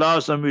sallallahu alaihi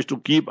wasallam, used to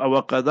keep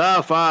our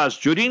qadha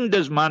fast during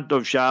this month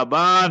of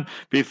Sha'ban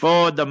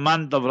before the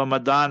month of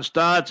Ramadan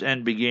starts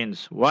and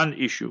begins. One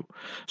issue.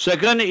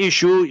 Second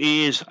issue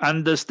is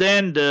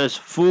understand this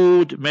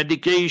food,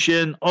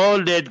 medication,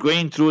 all that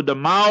going through the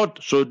mouth,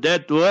 so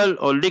that will,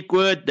 or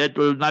liquid, that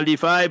will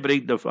nullify,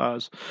 break the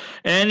fast.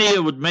 Any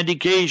with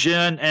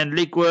medication and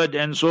liquid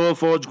and so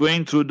forth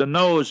going through the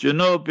nose,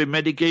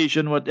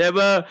 medication,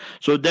 whatever,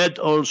 so that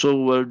also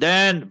will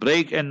then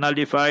break and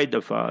nullify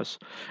the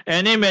fast.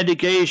 Any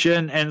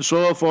medication and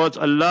so forth,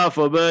 Allah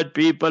forbid,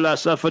 people are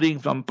suffering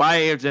from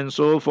piles and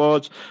so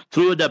forth,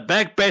 through the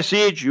back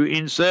passage you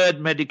insert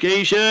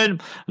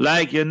medication,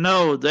 like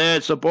the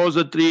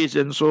suppositories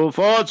and so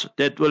forth,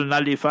 that will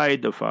nullify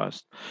the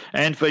fast.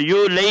 And for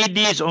you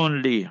ladies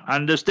only,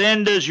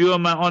 understand this, you are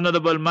my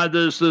honorable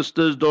mothers,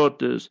 sisters,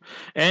 daughters.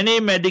 Any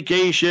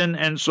medication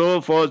and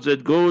so forth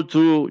that go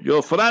through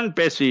your front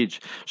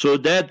passage, so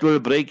that will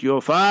break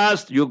your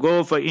fast. You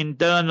go for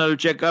internal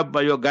checkup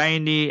by your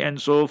gynae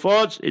and so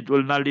forth, it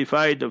will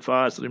nullify the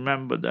fast.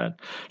 Remember that.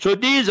 So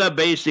these are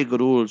basic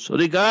rules.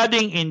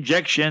 Regarding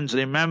injections,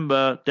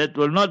 remember, that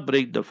will not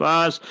break the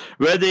fast,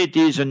 whether it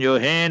is on your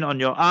hand, on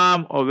your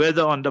arm, or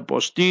whether on the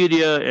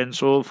posterior and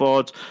so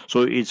forth.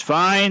 So it's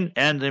fine.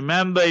 And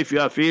remember, if you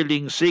are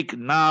feeling sick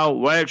now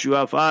whilst you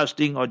are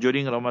fasting or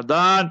during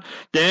Ramadan,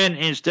 then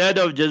instead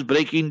of just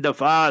breaking the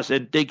fast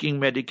and taking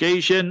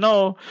medication,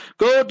 no,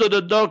 go to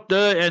the doctor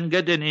and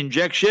get an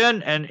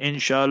injection, and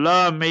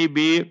inshallah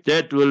maybe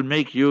that will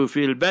make you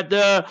feel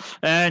better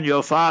and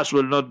your fast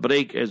will not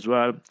break as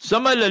well.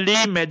 Similarly,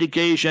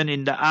 medication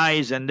in the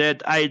eyes and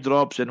that eye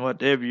drops and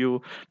what have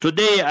you.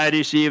 Today I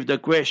received a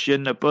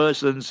question. A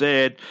person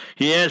said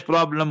he has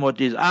problem with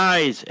his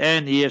eyes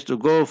and he has to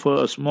go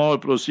for a small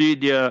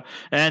procedure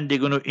and they're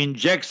going to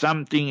inject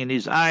something in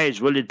his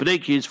eyes. Will it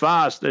break his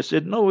fast? I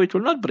said, no, it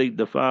will not break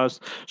the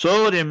fast.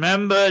 So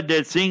remember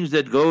that things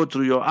that go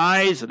through your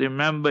eyes,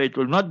 remember, it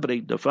will not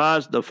break the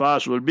fast. The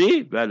fast will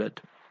be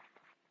valid.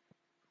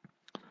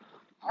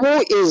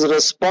 Who is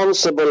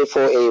responsible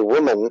for a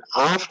woman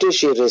after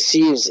she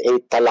receives a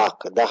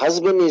talaq? The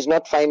husband is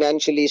not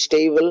financially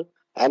stable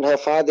and her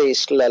father is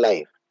still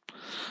alive.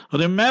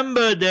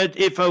 Remember that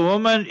if a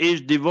woman is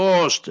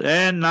divorced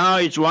and now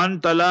it's 1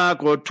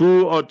 talaq or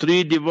 2 or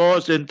 3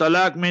 divorce, and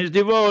talaq means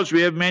divorce.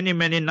 We have many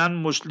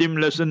non-Muslim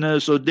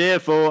listeners, so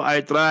therefore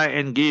I try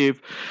and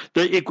give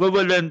the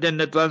equivalent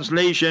and the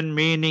translation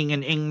meaning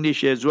in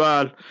English as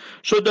well.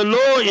 So the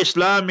law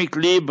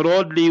Islamically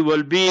broadly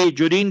will be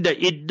during the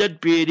iddat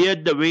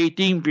period, the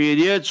waiting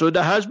period, so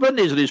the husband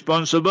is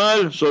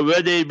responsible. So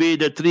whether it be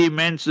the 3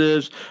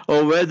 menses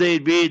or whether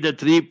it be the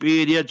 3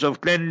 periods of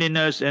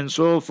cleanliness and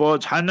so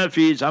forth, Hanafis,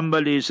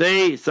 Hanbali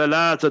say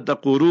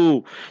Salasata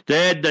Quru,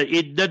 that the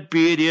iddat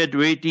period,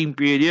 waiting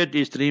period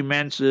is 3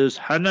 menses.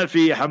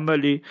 Hanafi,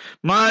 Hanbali,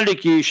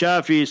 Maliki,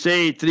 Shafi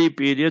say 3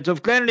 periods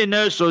of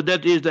cleanliness. So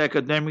that is the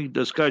academic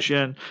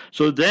discussion.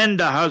 So then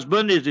the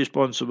husband is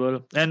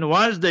responsible, and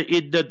once the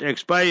iddat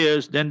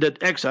expires, then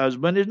that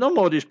ex-husband is no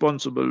more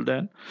responsible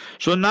then.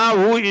 So now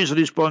who is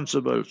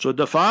responsible? So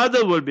the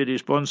father will be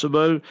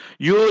responsible.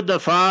 You,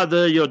 the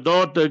father, your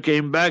daughter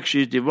came back,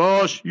 she's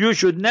divorced, you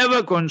should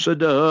never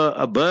consider her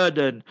a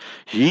burden.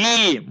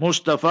 He,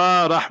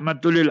 Mustafa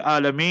Rahmatul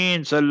Alameen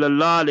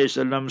Sallallahu Alaihi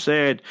Wasallam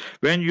said,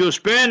 when you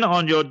spend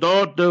on your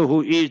daughter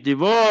who is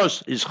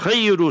divorced, is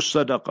khayru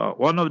sadaqah,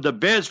 one of the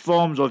best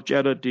forms of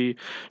charity.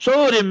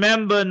 So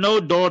remember, no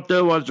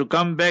daughter wants to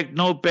come back,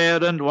 no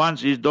parent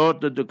wants his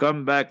daughter to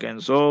come back,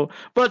 and so,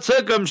 but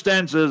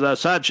circumstances are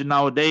such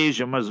nowadays.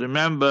 You must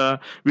remember,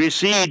 we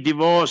see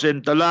divorce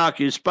and talaq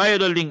is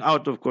spiraling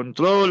out of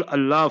control,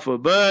 Allah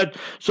forbid.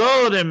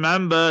 So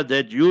remember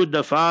that you,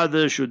 the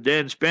father, should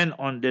then spend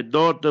on their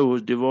daughter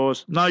who's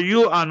divorced. Now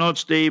you are not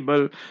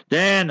stable,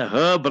 then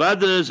her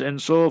brothers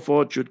and so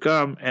forth should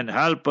come and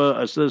help her,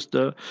 assist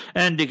her,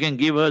 and they can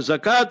give her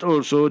zakat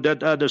also.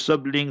 That are the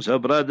siblings, her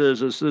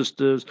brothers, her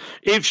sisters,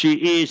 if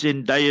she is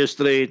in dire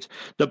straits.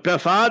 The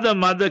father,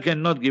 mother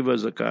cannot give her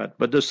zakat,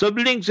 but the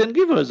siblings can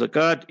give her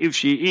zakat if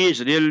she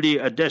is really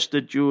a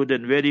destitute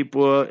and very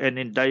poor and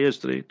in dire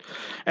straits.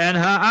 And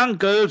her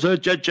uncles, her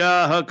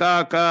chacha, her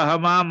kaka, her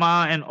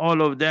mama, and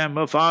all of them,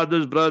 her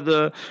father's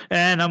brother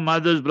and her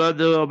mother's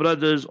brother or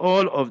brothers,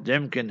 all of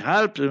them can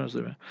help.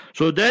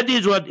 So that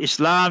is what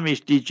Islam is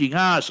teaching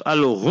us.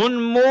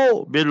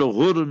 Al-ghunmu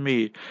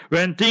bil-ghurmi.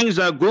 When things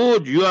are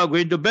good, you are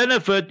going to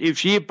benefit. If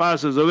she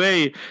passes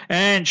away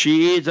and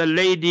she is a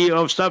lady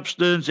of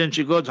substance and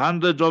she got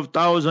hundreds of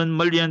thousands,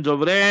 millions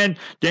of rand,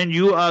 then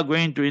you are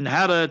going to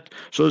inherit.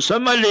 So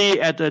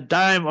similarly, at a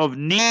time of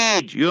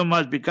need, you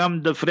must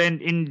become the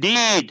friend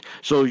indeed.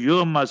 So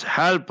you must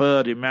help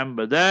her,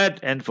 remember that,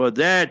 and for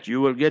that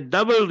you will get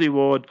double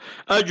reward.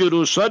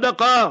 Ajru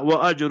sadaqah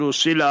wa ajru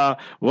sila.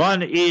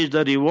 One is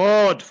the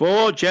reward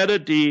for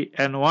charity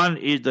and one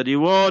is the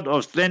reward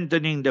of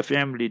strengthening the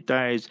family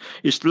ties.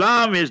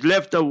 Islam has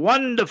left a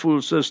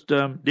wonderful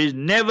system. There is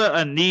never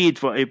a need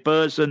for a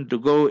person to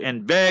go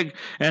and beg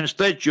and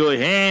stretch your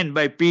hand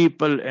by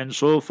people and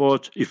so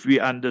forth, if we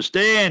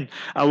understand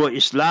our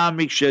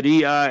Islamic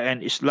Sharia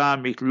and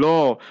Islamic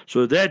law.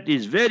 So that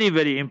is very,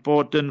 very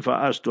important for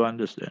us to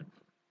understand.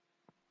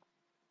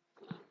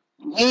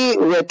 We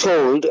were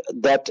told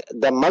that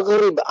the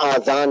Maghrib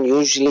Adhan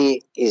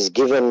usually is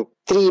given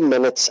 3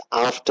 minutes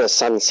after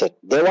sunset.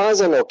 There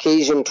was an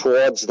occasion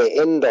towards the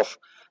end of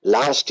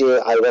last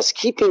year, I was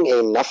keeping a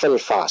Nafal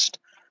fast,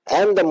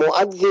 and the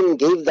Muaddin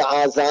gave the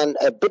Adhan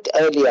a bit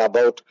earlier,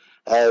 about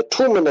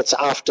 2 minutes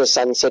after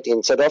sunset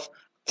instead of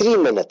 3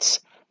 minutes,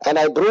 and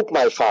I broke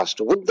my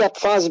fast. Would that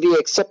fast be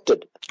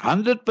accepted?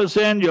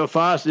 100% your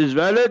fast is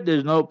valid.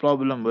 There's no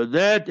problem with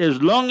that,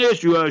 as long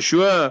as you are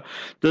sure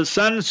the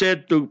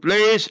sunset took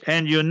place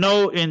and you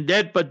know in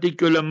that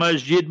particular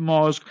masjid,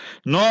 mosque,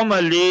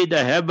 normally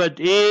the habit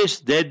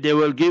is that they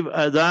will give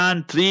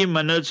adhan 3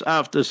 minutes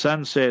after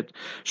sunset.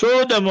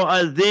 So the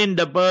muazzin,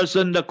 the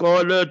person, the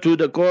caller to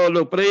the call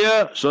of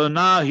prayer, so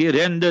now he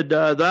rendered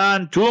the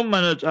adhan 2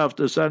 minutes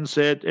after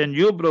sunset and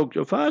you broke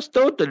your fast.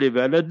 Totally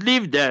valid.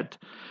 Leave that.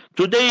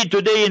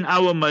 Today in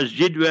our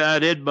masjid where I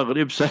read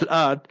Maghrib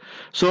Salat,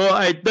 so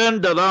I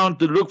turned around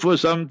to look for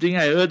something.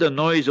 I heard a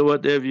noise or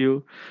what have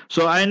you.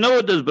 So I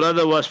know this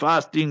brother was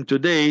fasting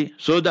today.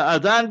 So the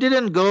adhan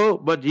didn't go,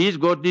 but he's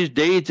got his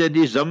dates and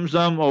his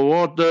zamzam or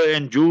water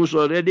and juice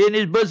already and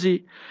he's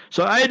busy.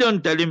 So I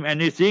don't tell him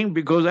anything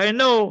because I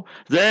know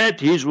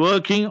that he's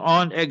working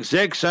on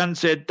exact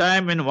sunset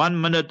time and 1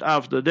 minute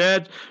after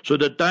that. So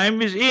the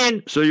time is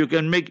in, so you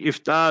can make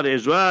iftar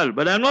as well.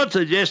 But I'm not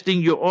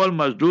suggesting you all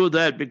must do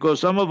that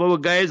because some of our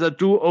guys are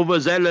too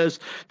overzealous.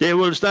 They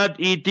will start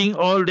eating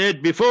all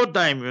that before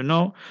time, you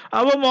know.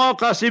 Our Muhammad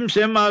Qasim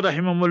Sema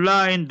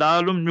Rahimahullah in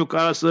Dalum,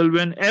 Newcastle,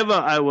 whenever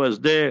I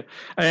was there,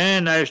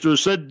 and I used to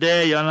sit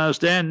there, you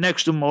understand,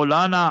 next to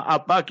Maulana,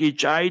 Appa ki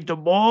chai to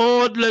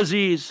bahut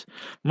lazeez.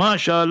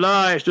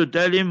 MashaAllah, I used to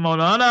tell him,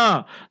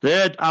 Maulana,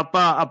 that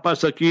Appa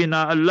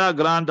Sakina, Allah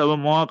grant our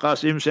Muhammad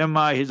Qasim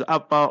Sema, his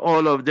Appa,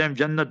 all of them,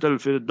 Jannatul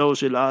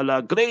Firdaus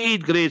al-Ala,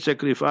 great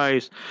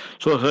sacrifice.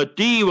 So her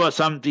tea was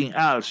something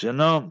else, you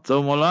know.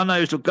 So Maulana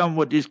used to come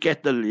with his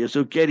kettle, he used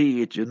to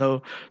carry it, you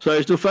know. So I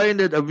used to find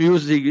it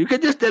amusing. You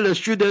can just tell a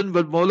student,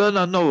 but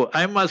Maulana, no,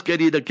 I must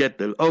carry the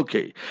kettle.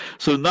 Okay.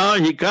 So now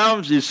he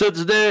comes, he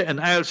sits there,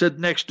 and I'll sit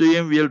next to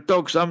him, we'll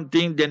talk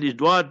something, then it's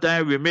dua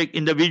time, we make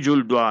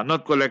individual dua,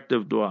 not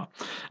collective dua.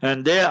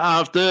 And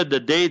thereafter, the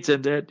dates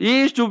and that,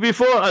 he used to,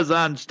 before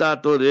azan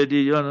start already,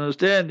 you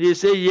understand, he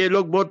say, ye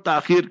log bahut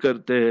ta'khir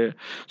karte hai.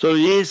 So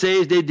he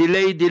says, they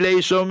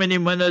delay so many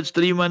minutes,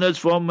 3 minutes,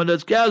 4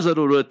 minutes, kya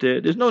zarurat hai?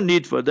 There's no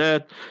need for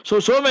that. So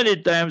many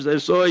times I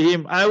saw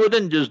him, I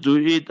wouldn't just do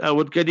it, I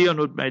would carry on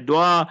with my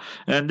dua,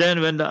 and then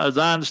when the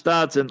azan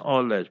starts and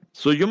all that.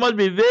 So you must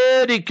be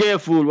very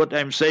careful what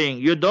I'm saying.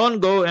 You don't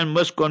go and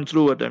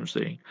misconstrue what I'm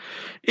saying.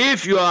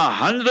 If you are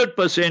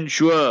 100%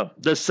 sure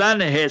the sun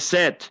has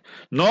set,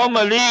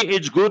 normally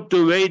it's good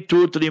to wait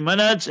 2-3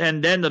 minutes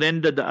and then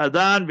render the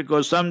adhan,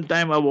 because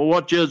sometimes our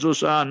watches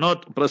also are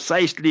not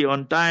precisely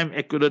on time,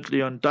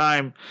 accurately on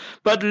time.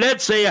 But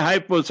let's say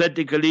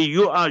hypothetically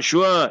you are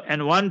sure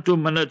and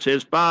 1-2 minutes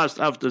has passed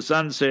after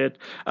sunset,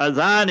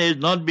 adhan has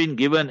not been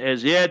given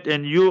as yet,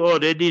 and you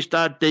already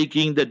start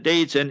taking the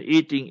dates and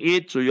eating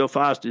it, so your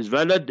fast is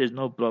valid, there's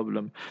no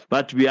problem.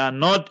 But we are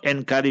not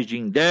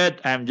encouraging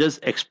that. I'm just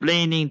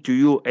explaining to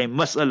you a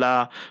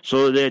mas'ala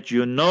so that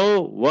you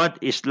know what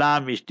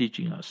Islam is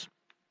teaching us.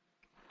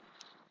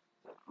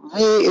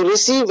 We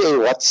receive a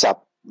WhatsApp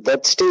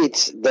that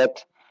states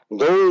that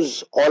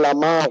those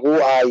ulama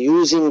who are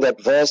using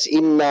that verse,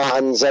 Inna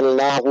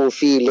anzalnahu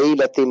fi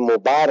laylatin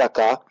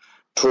mubarakah,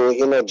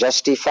 to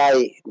justify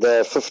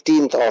the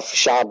 15th of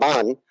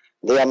Shaban,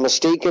 they are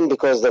mistaken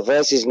because the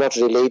verse is not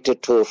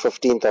related to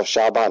 15th of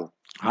Shaban.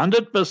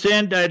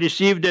 100% I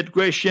received that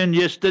question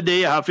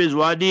yesterday. Hafiz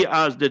Wadi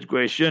asked that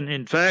question.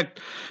 In fact,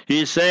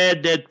 he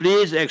said that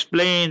please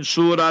explain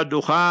Surah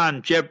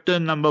Dukhan, chapter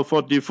number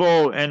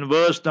 44 and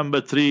verse number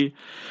 3.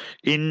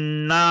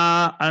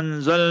 Inna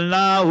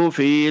anzalnahu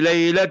fi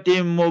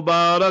laylatin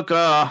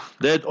mubarakah.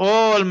 That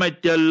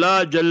Almighty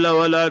Allah Jalla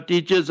wala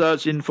teaches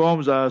us,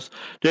 informs us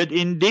that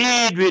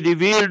indeed we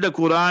revealed the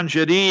Quran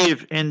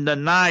Sharif in the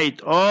night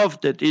of,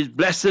 that is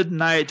blessed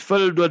night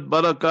filled with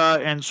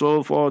barakah and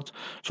so forth.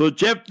 So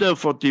chapter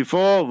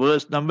 44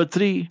 verse number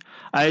 3.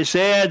 I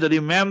said,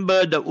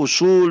 remember the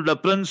usul, the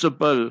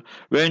principle,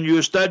 when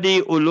you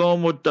study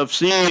ulumul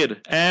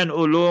tafsir and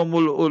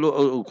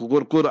ulumul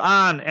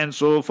Quran and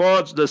so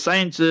forth, the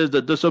sciences,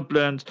 the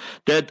disciplines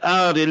that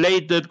are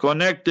related,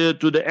 connected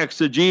to the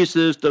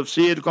exegesis,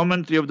 tafsir,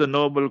 commentary of the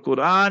noble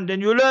Quran, then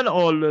you learn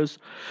all this.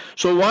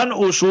 So one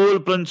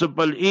usul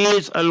principle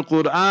is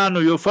al-Quran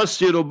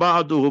yufassiru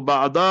ba'duhu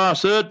ba'da.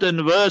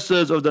 Certain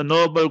verses of the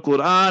noble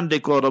Quran,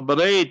 they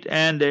corroborate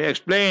and they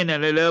explain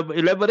and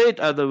elaborate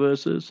other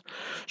verses.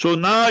 So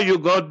now you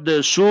got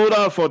the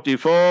Surah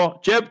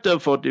 44, chapter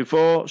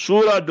 44,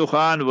 Surah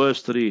Dukhan,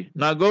 verse 3.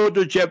 Now go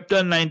to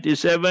chapter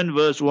 97,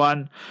 verse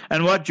 1,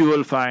 and what you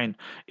will find.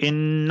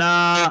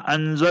 Inna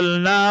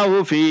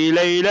anzalnahu fi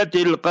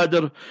laylatil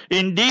qadr.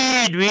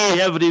 Indeed, we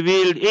have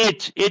revealed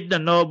it, the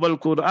noble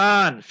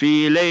Quran,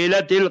 fi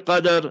laylatil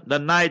qadr, the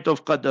night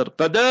of Qadr.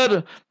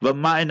 Qadr,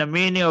 in the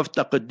meaning of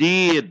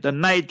taqdeer, the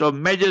night of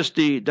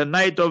majesty, the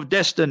night of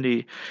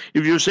destiny.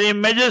 If you say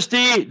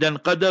majesty, then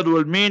Qadr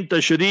will mean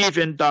tashrif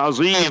and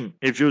ta'zim.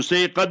 If you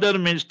say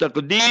Qadr means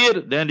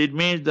taqdeer, then it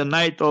means the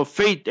night of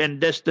fate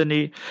and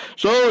destiny.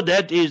 So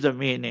that is the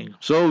meaning.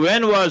 So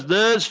when was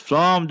this?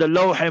 From the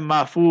Lawh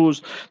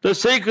Mahfuz, the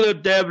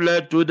sacred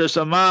tablet, to the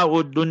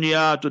Sama'ud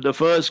Dunya, to the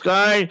first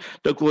sky,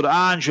 the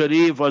Quran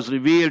Sharif was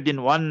revealed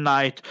in one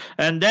night.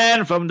 And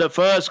then from the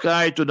first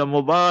sky to the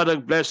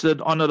Mubarak,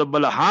 blessed,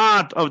 honorable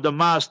heart of the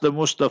Master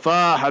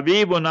Mustafa,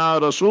 Habibuna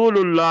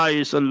Rasulullah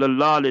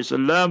sallallahu alayhi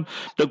wasallam,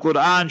 the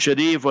Quran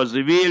Sharif was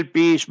revealed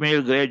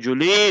piecemeal,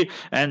 gradually,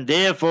 and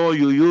therefore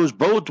you use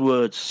both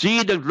words.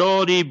 See the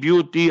glory,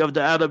 beauty of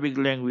the Arabic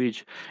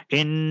language.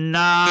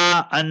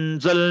 Inna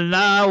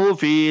anzalnahu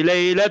fi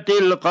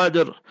laylatil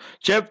qadr.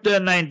 Chapter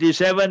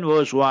 97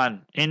 verse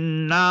 1.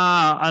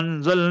 Inna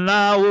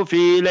anzalnahu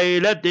fi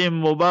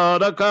laylatin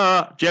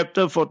mubarakah.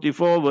 Chapter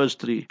 44 verse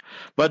 3.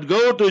 But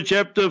go to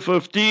chapter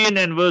 15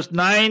 and verse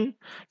 9.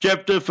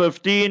 Chapter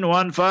 15,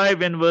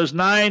 1-5 and verse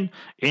 9.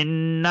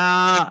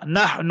 Inna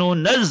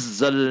nahnu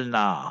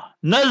nazzalna.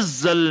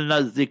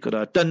 Nazzalna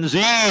zikra.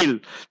 Tanzil.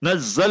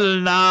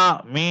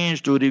 Nazzalna means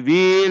to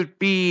reveal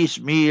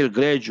piecemeal,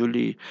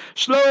 gradually.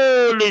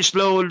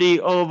 Slowly,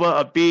 over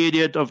a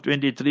period of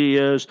 23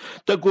 years,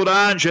 the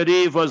Quran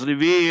Sharif was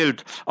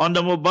revealed on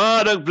the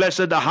Mubarak,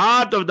 blessed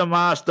heart of the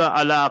Master,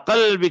 ala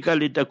qalbika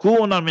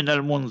litakuna min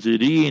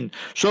al-munzirin,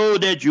 so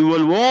that you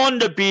will warn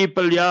the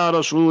people, Ya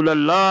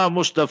Rasulallah,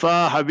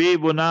 Mustafa,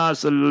 Habibuna,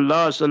 sallallahu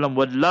alaihi wasallam,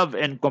 with love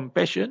and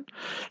compassion.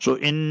 So,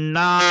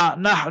 inna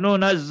nahnu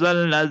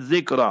nazzalna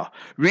zikra.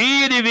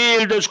 We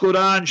revealed this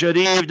Quran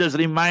Sharif, this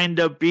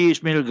reminder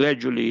piecemeal,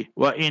 gradually.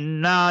 Wa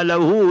inna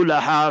lahu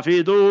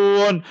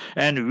lahafidun.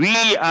 And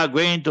we are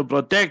going to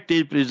protect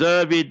it,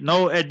 preserve it,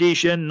 no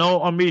addition,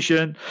 no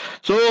omission.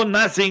 So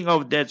nothing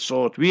of that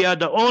sort. We are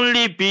the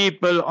only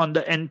people on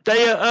the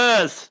entire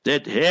earth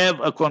that have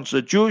a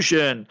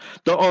constitution,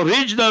 the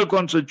original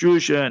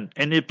constitution,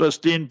 in a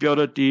pristine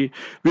purity.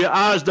 We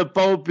ask the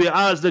Pope, we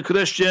ask the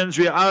Christians,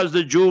 we ask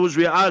the Jews,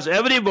 we ask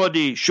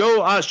everybody,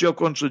 show us your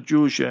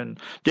constitution.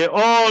 They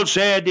all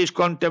said it's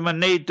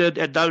contaminated,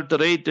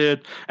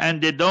 adulterated,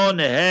 and they don't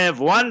have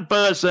one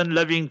person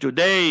living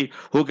today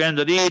who can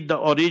read the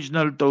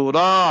original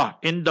Torah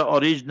in the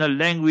original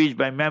language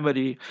by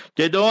memory.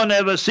 They don't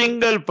have a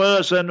single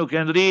person who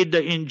can read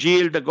the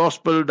Injil, the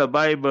Gospel, the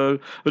Bible,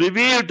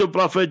 revealed to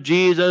Prophet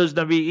Jesus,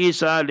 Nabi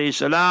Isa alayhi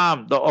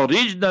salam, the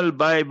original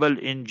Bible,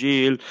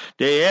 Injil.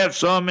 They have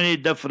so many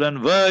different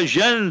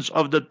versions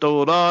of the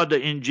Torah, the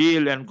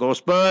Injil and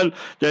Gospel,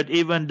 that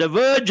even the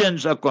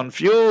virgins are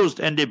confused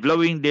and they're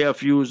blowing their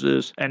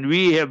fuses. And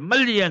we have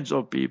millions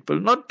of people,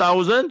 not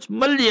thousands,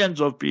 millions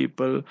of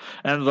people.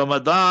 And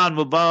Ramadan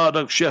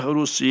Mubarak,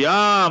 Shahrul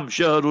Siyam,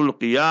 Shahrul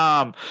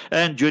Qiyam.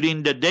 And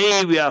during the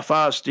day we are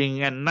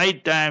fasting, and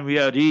night time we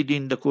are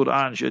reading the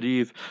Quran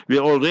Sharif. We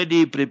are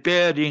already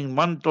preparing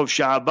month of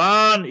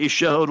Sha'ban is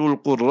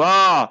Shahrul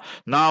Qurra.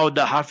 Now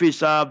the Hafiz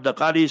Sahab, the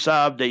Qari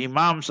Sahab, the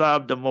Imam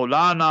Sahab, the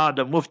Maulana,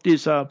 the Mufti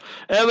Sahab,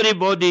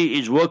 everybody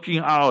is working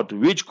out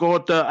which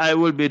quarter I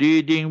will be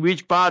reading,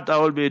 which part I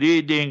will be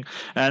reading,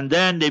 and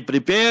then they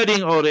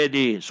preparing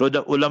already. So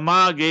the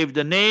ulama gave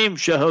the name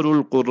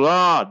Shahrul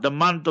Qurra, the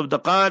month of the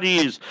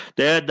Qaris.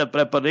 There the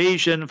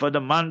preparation for the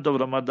month of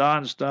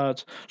Ramadan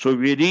starts. So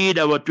we read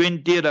our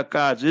 20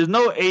 rakats. There's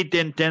no 8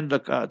 and 10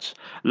 rakats.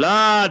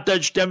 La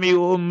tajtami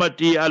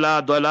ummati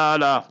ala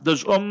dalala.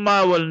 This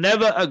ummah will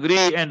never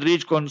agree and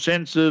reach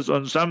consensus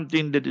on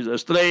something that is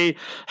astray.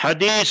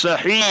 Hadith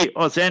Sahih,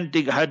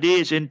 authentic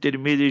hadith in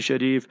Tirmidhi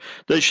Sharif.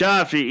 The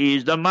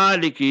Shafi'is, the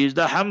Malikis,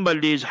 the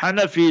Hanbalis,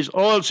 Hanafis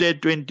all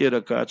said 20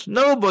 rakats.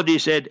 Nobody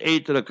said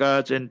 8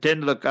 rakats and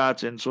 10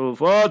 rakats and so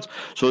forth.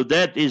 So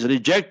that is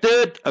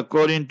rejected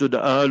according to the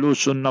Ahlul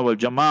Sunnah wal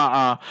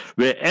Jama'ah.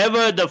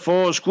 Wherever the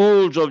four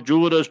schools of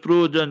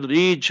jurisprudence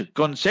reach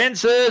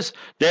consensus,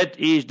 that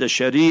is the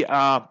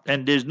Sharia,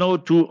 and there's no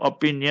two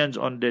opinions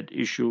on that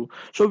issue.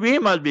 So we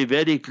must be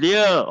very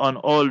clear on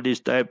all these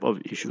type of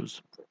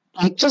issues.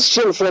 A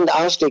Christian friend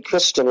asked a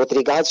question with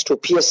regards to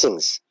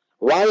piercings.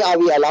 Why are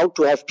we allowed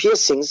to have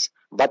piercings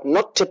but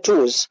not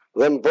tattoos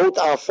when both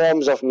are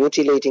forms of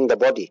mutilating the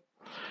body?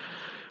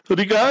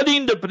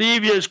 Regarding the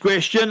previous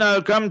question,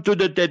 I'll come to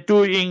the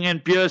tattooing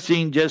and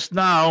piercing just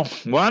now.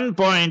 One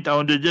point I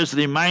want to just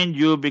remind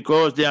you,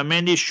 because there are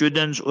many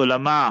students,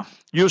 ulama.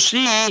 You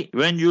see,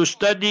 when you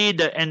study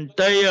the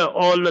entire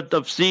all the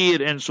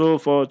tafsir and so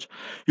forth,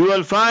 you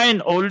will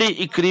find only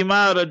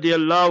Ikrimah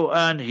radiallahu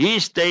anh, he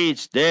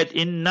states that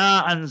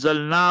Inna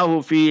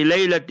anzalnahu fi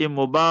laylatin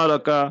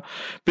mubarakah,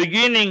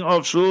 beginning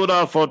of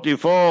Surah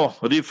 44,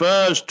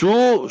 refers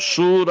to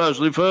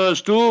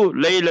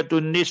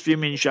Laylatul Nisfi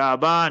min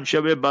Sha'ban,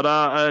 Shab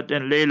Bara'at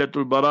and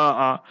Laylatul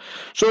Bara'ah.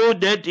 So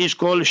that is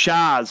called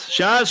Shaz.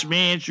 Shaz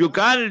means you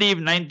can't leave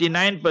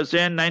 99%,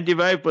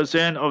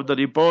 95% of the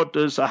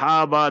reporters,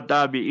 Sahaba,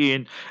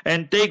 Tabi'in,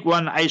 and take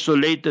one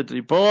isolated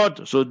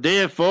report. So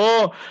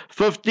therefore,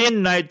 15th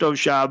night of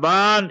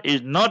Sha'ban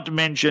is not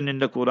mentioned in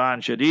the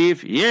Quran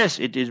Sharif. Yes,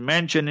 it is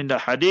mentioned in the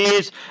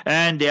Hadith,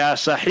 and they are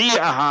Sahih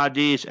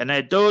Ahadith. And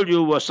I told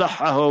you,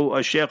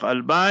 وَصَحَّهُ Shaykh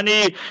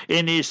Albani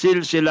in his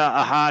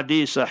Silsila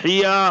Ahadith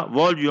Sahih,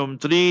 volume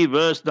 3,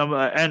 verse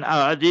number, and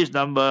Hadith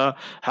number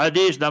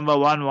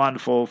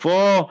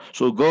 1144.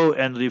 So go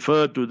and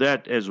refer to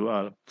that as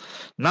well.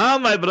 Now,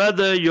 my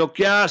brother, your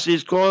qiyas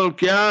is called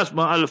qiyas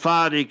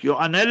ma'al-farik. Your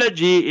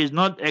analogy is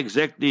not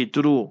exactly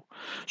true.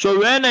 So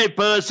when a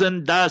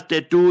person does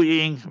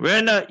tattooing,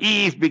 when a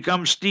Eve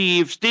becomes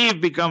Steve, Steve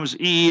becomes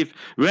Eve,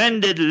 when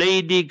that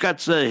lady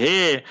cuts her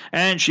hair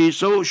and she's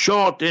so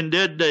short and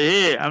that the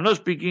hair, I'm not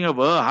speaking of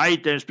her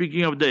height, I'm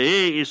speaking of the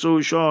hair is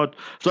so short.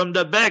 From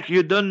the back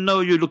you don't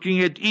know you're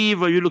looking at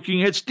Eve or you're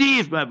looking at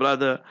Steve, my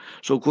brother.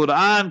 So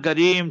Quran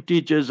Kareem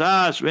teaches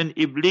us when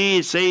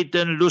Iblis,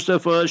 Satan,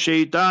 Lucifer,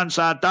 Shaitan,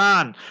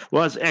 Satan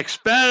was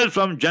expelled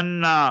from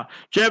Jannah,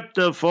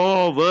 chapter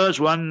 4, verse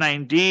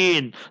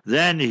 119,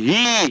 then he,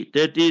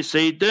 that is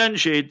Satan,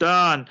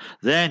 Shaitan,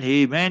 then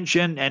he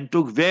mentioned and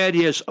took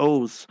various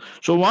oaths.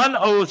 So one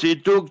oath he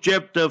took,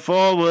 chapter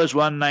 4, verse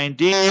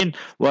 119,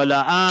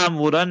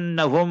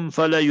 وَلَآمُرَنَّهُمْ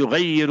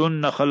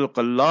فَلَيُغَيِّرُنَّ خَلْقَ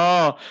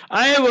اللَّهِ,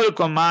 I will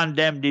command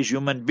them, these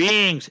human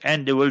beings,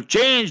 and they will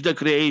change the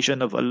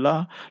creation of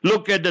Allah.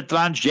 Look at the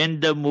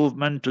transgender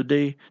movement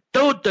today.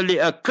 Totally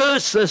a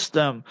cursed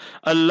system.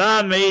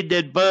 Allah made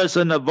that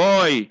person a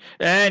boy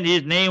and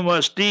his name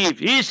was Steve.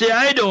 He said,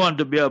 I don't want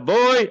to be a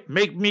boy,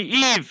 make me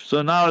Eve.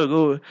 So now I'll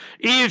go.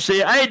 Eve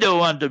say, I don't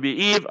want to be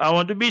Eve, I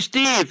want to be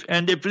Steve.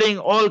 And they're playing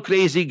all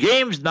crazy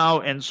games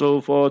now and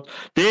so forth.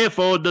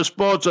 Therefore the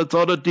sports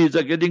authorities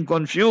are getting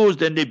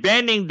confused and they're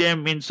banning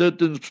them in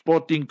certain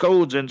sporting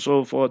codes and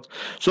so forth.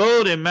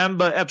 So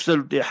remember,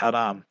 absolutely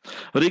haram.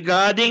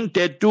 Regarding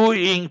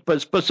tattooing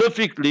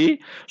specifically,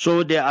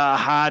 so there are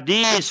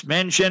hadiths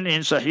mentioned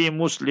in Sahih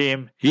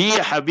Muslim. He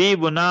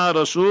Habibuna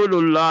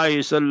Rasulullah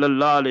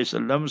sallallahu alaihi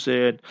wasallam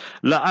said,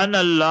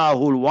 La'ana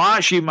Allahul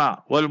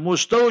washima wal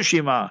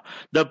mustawshima.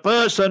 The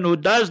person who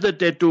does the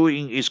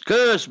tattooing is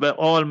cursed by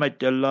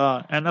Almighty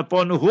Allah, and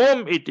upon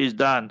whom it is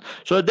done,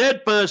 so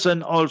that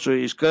person also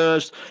is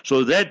cursed.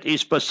 So that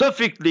is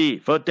specifically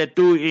for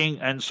tattooing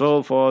and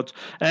so forth.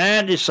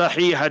 And the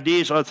Sahih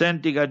Hadith,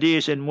 authentic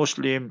Hadith in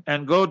Muslim.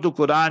 And go to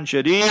Quran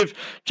Sharif,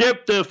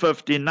 chapter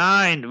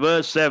 59,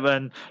 verse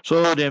 7.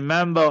 So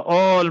remember,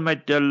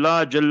 Almighty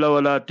Allah Jalla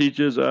wala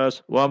teaches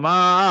us,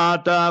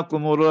 وَمَا آتَاكُمُ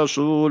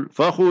الرَّسُولُ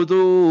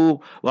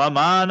فَخُذُوهُ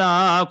وَمَا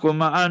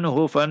نَهَاكُمْ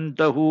عَنْهُ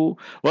فَانْتَهُوا.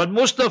 What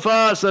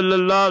Mustafa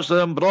sallallahu alaihi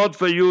wasallam brought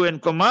for you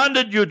and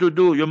commanded you to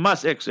do, you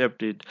must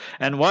accept it.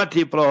 And what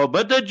he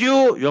prohibited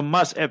you, you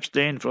must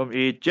abstain from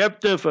it.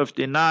 Chapter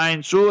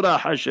 59, Surah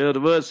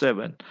Hashr, verse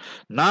 7.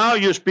 Now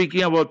you're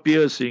speaking about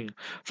piercing.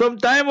 From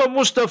time of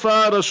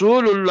Mustafa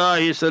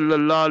Rasulullah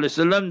sallallahu alaihi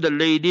wasallam, the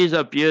ladies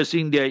are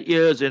piercing their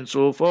ears and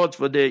so forth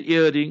for their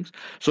earrings.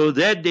 So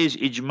that there is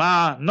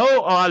ijma.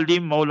 No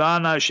alim,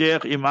 Maulana,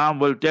 Sheikh, Imam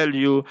will tell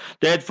you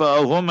that for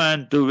a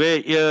woman to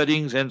wear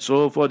earrings and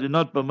so forth is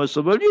not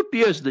permissible. You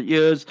pierce the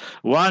ears,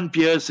 one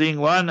piercing,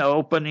 one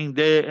opening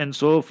there and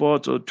so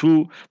forth, or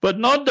two, but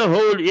not the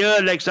whole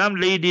ear like some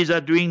ladies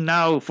are doing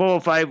now, 4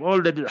 or 5.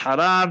 All that is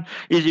haram,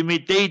 is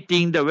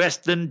imitating the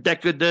Western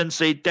decadent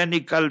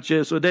satanic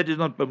culture, so that is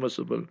not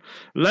permissible.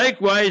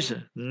 Likewise,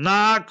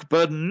 naak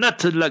par nat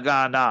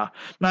lagana.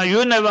 Now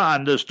you never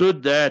understood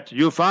about that.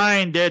 You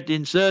find that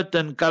in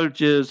certain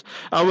cultures,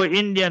 our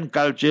Indian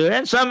culture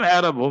and some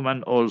Arab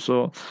women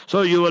also,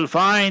 so you will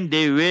find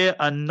they wear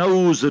a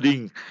nose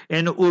ring.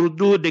 In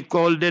Urdu they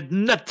called it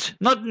nut,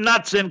 not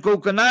nuts and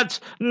coconuts,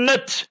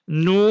 nut,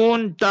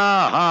 noon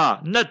ta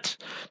ha, nut,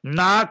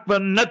 naak par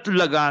nut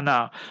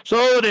lagana.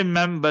 So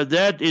remember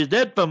that. Is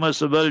that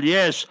permissible?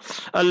 Yes.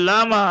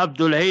 Allama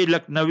Abdul Hay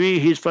Laknawi,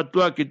 his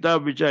fatwa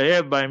kitab which I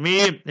have by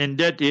me, in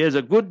that he has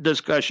a good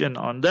discussion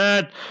on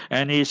that,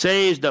 and he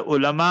says the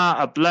ulama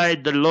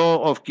applied the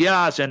law of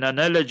qiyas and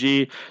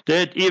analogy,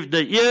 that if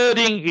the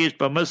earring is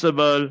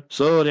permissible,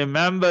 so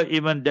remember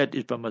even that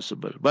is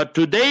permissible. But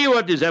today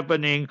what is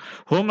happening,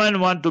 women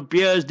want to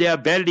pierce their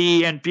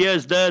belly and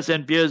pierce this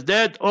and pierce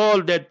that,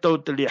 all that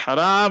totally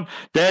haram,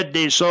 that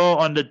they saw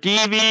on the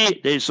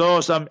TV, they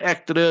saw some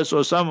actress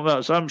or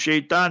some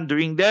shaitan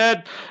doing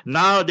that,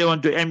 now they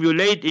want to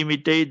emulate,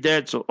 imitate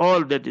that, so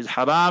all that is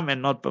haram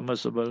and not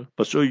permissible.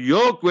 But so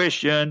your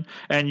question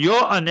and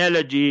your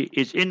analogy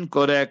is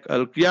incorrect.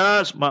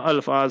 Al-qiyas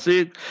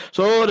ma-al-fasid,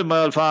 so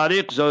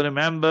ma-al-fariq, so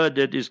remember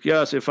that is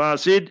qiyas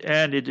fasid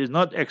and it is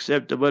not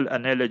acceptable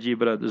analogy,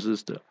 brother,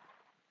 sister.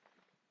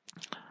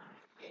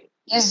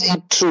 Is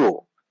it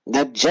true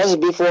that just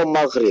before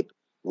Maghrib,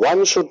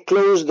 one should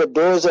close the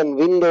doors and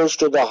windows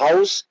to the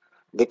house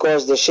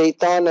because the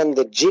shaitan and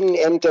the jinn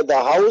enter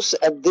the house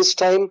at this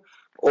time?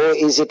 Or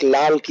is it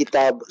Lal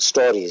Kitab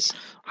stories?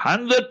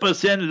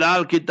 100%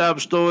 Lal Kitab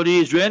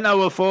stories. When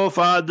our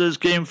forefathers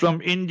came from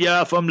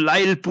India, from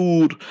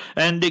Lailpur,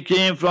 and they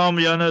came from,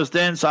 you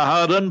understand,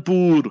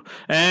 Saharanpur,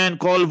 and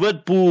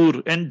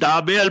Kolvatpur, and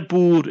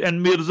Dabelpur,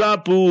 and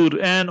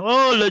Mirzapur, and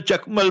all the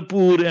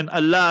Chakmalpur, and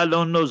Allah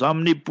alone knows how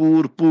many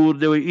pur,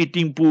 they were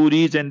eating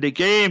puris, and they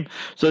came.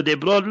 So they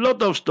brought a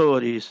lot of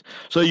stories.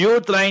 So you're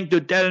trying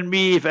to tell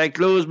me if I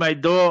close my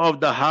door of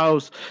the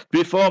house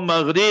before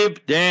Maghrib,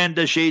 then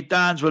the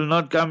shaitans will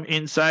not come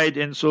inside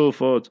and so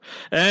forth.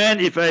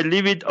 And if I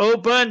leave it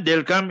open,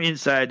 they'll come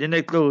inside and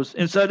I close.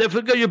 In South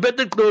Africa, you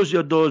better close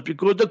your doors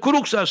because the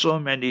crooks are so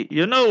many.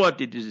 You know what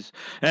it is.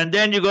 And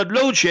then you got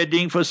load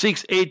shedding for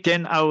 6, 8,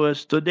 10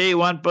 hours. Today,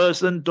 one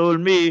person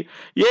told me,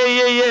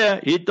 yeah.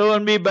 He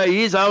told me by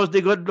his house, they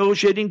got load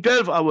shedding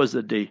 12 hours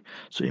a day.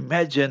 So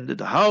imagine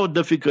that how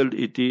difficult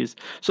it is.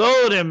 So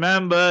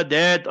remember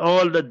that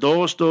all the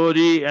door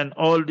story and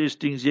all these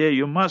things here,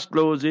 you must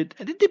close it.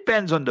 And it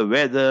depends on the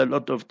weather, a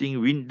lot of things,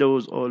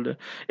 windows, all that.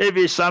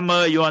 Every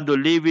summer, you want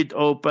to leave it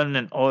open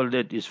and all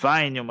that is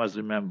fine, you must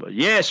remember.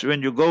 Yes,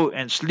 when you go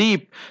and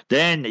sleep,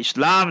 then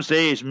Islam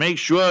says make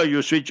sure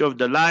you switch off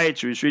the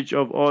lights, you switch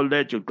off all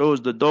that, you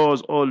close the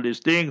doors, all these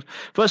things.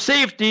 For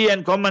safety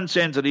and common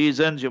sense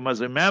reasons, you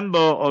must remember,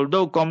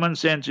 although common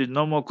sense is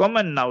no more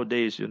common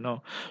nowadays, you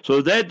know.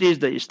 So that is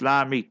the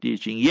Islamic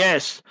teaching.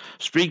 Yes,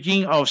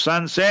 speaking of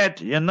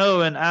sunset, you know,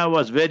 when I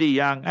was very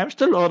young, I'm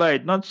still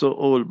alright, not so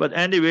old, but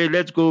anyway,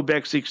 let's go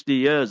back 60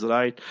 years,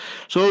 right?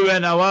 So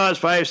when I was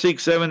 5,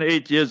 6, 7,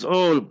 8 years old,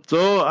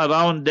 so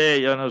around there,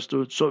 you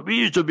understood. So we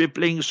used to be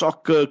playing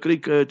soccer,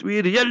 cricket.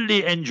 We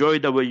really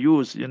enjoyed our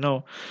youth, you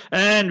know.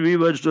 And we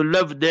were to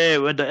live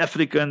there with the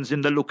Africans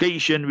in the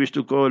location, we used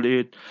to call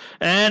it.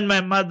 And my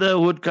mother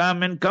would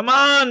come and come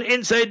on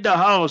inside the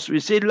house.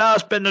 We say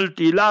last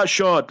penalty, last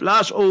shot,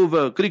 last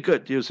over,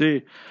 cricket, you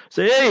see.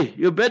 Say, hey,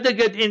 you better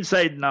get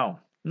inside now.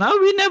 Now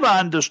we never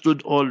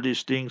understood all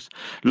these things.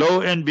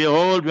 Lo and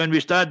behold, when we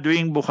start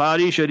doing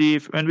Bukhari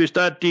Sharif, when we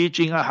start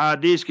teaching a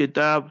hadith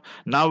kitab,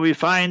 now we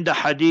find the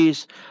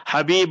hadith.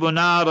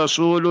 Habibuna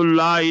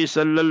Rasulullah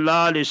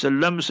sallallahu alaihi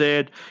wasallam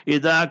said,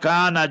 "Idha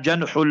kana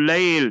janhul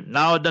layl."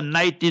 Now the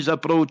night is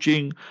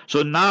approaching.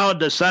 So now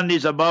the sun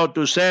is about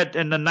to set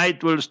and the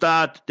night will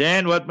start.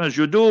 Then what must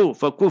you do?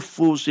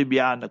 Fakuffu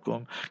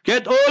sibyanakum.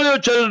 Get all your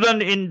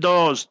children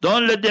indoors.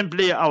 Don't let them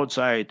play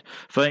outside.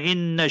 Fa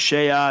inna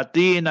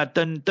shayateen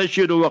that's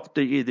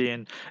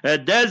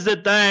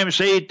the time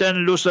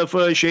Satan,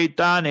 Lucifer,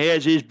 Shaitan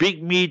has his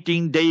big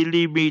meeting,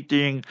 daily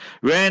meeting,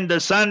 when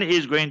the sun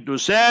is going to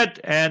set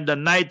and the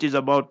night is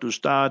about to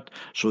start.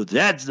 So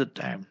that's the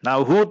time.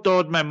 Now who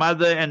taught my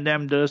mother and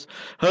them this?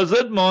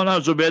 Hazrat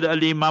Maulana Zubair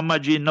Ali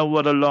Mamaji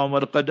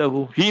Nawwarallahu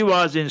Marqadahu. He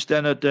was in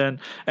Stanaton,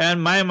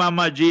 and my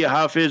Mamaji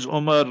Hafiz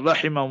Umar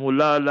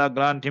Rahimahullah, Allah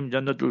grant him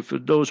Jannatul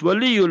Firdaus.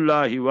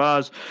 Waliullah he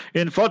was.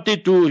 In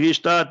 42 he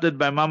started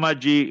by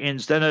Mamaji in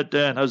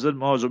Stanaton, Hazrat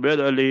Zubair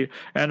Ali,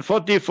 and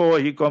 44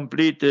 he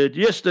completed.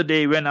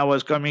 Yesterday when I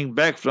was coming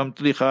back from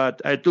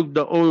Trikhat, I took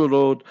the old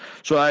road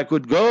so I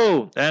could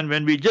go, and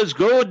when we just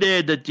go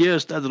there, the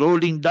tears start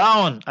rolling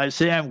down. I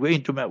say, I'm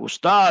going to my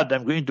Ustad,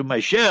 I'm going to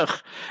my Sheikh,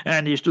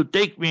 and he used to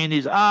take me in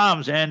his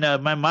arms, and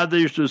my mother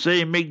used to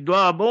say, make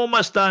dua, oh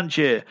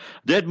Mastanche.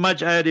 That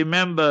much I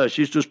remember.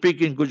 She used to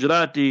speak in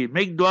Gujarati,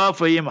 make dua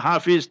for him,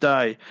 Hafiz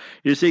Tai.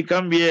 You say,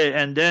 come here,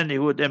 and then he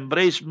would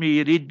embrace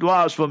me, read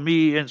duas for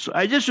me, and so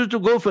I just used to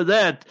go for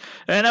that.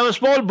 And I'm a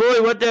small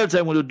boy, what else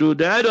I'm going to do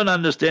there? I don't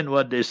understand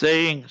what they're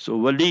saying. So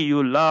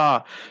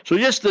Waliullah. So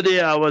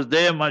yesterday I was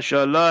there,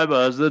 mashallah, by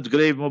Hazrat's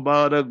grave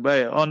Mubarak,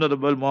 by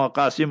Honorable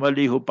Qasim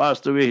Ali, who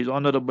passed away, his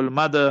honorable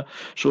mother.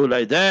 So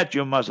like that,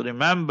 you must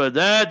remember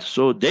that.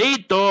 So they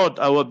taught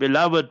our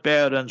beloved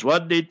parents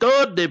what they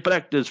taught, they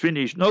practiced,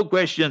 finished, no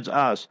questions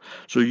asked.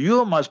 So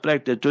you must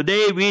practice.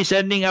 Today we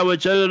sending our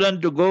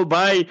children to go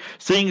buy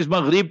things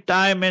Maghrib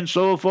time and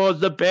so forth.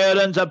 The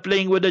parents are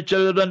playing with the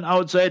children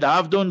outside,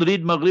 half don't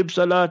read Maghrib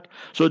Salat.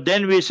 So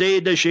then we say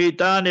the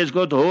shaitan has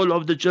got hold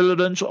of the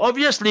children. So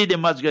obviously they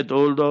must get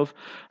hold of.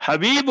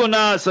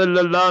 Habibuna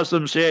sallallahu alaihi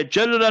wasallam said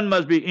children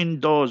must be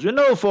indoors.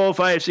 4,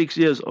 5, 6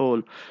 years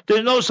old.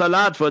 There's no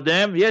salat for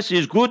them. Yes,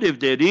 it's good if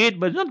they read,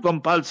 but it's not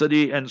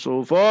compulsory and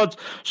so forth.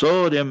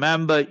 So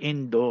remember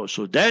indoors.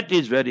 So that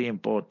is very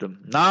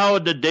important. Now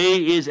the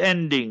day is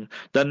ending.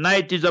 The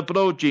night is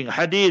approaching.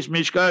 Hadith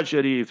Mishkat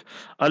Sharif.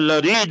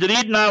 Allah,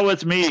 read now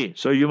with me.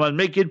 So you must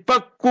make it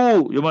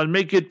pakku. You must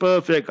make it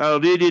perfect. I'll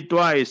read it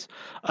twice.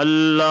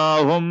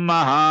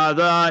 Allahumma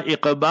hadha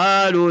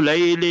iqbalu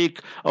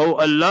laylik. Oh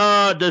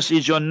Allah, this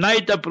is your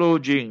night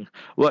approaching.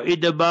 Wa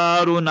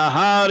idbaru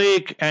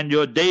naharik, and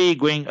your day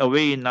going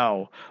away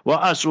now. Wa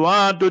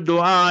aswatu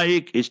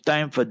du'aik, it's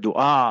time for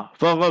dua.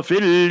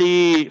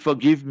 Faghfirli,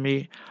 forgive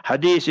me.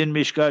 Hadith in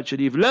Mishkat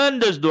Sharif. Learn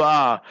this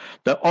dua.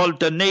 The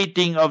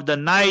alternating of the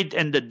night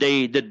and the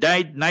day. The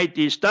night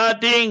is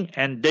starting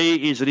and day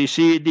is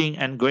receding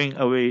and going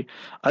away.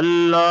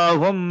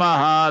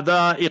 Allahumma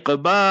hadha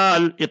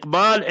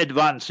iqbal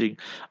advancing.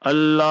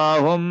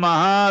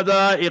 Allahumma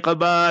hadha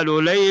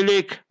iqbalu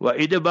laylik wa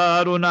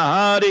idbaru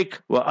naharik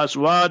wa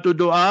aswatu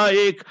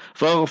du'aik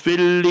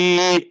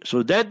faghfirli.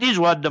 So that is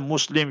what the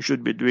Muslim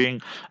should be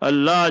doing.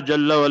 Allah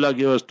Jalla wala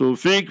give us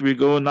tawfiq. We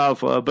go now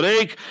for a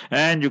break,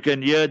 and you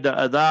can hear the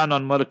adhan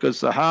on Markaz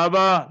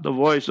Sahaba, the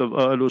voice of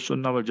Ahlus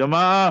Sunnah wal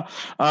Jama'ah.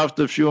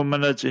 After a few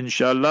minutes,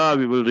 inshallah,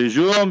 we will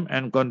resume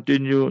and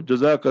continue.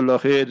 Jazakallah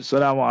khair.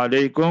 Assalamu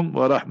alaikum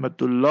wa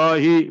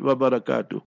rahmatullahi wa barakatuh.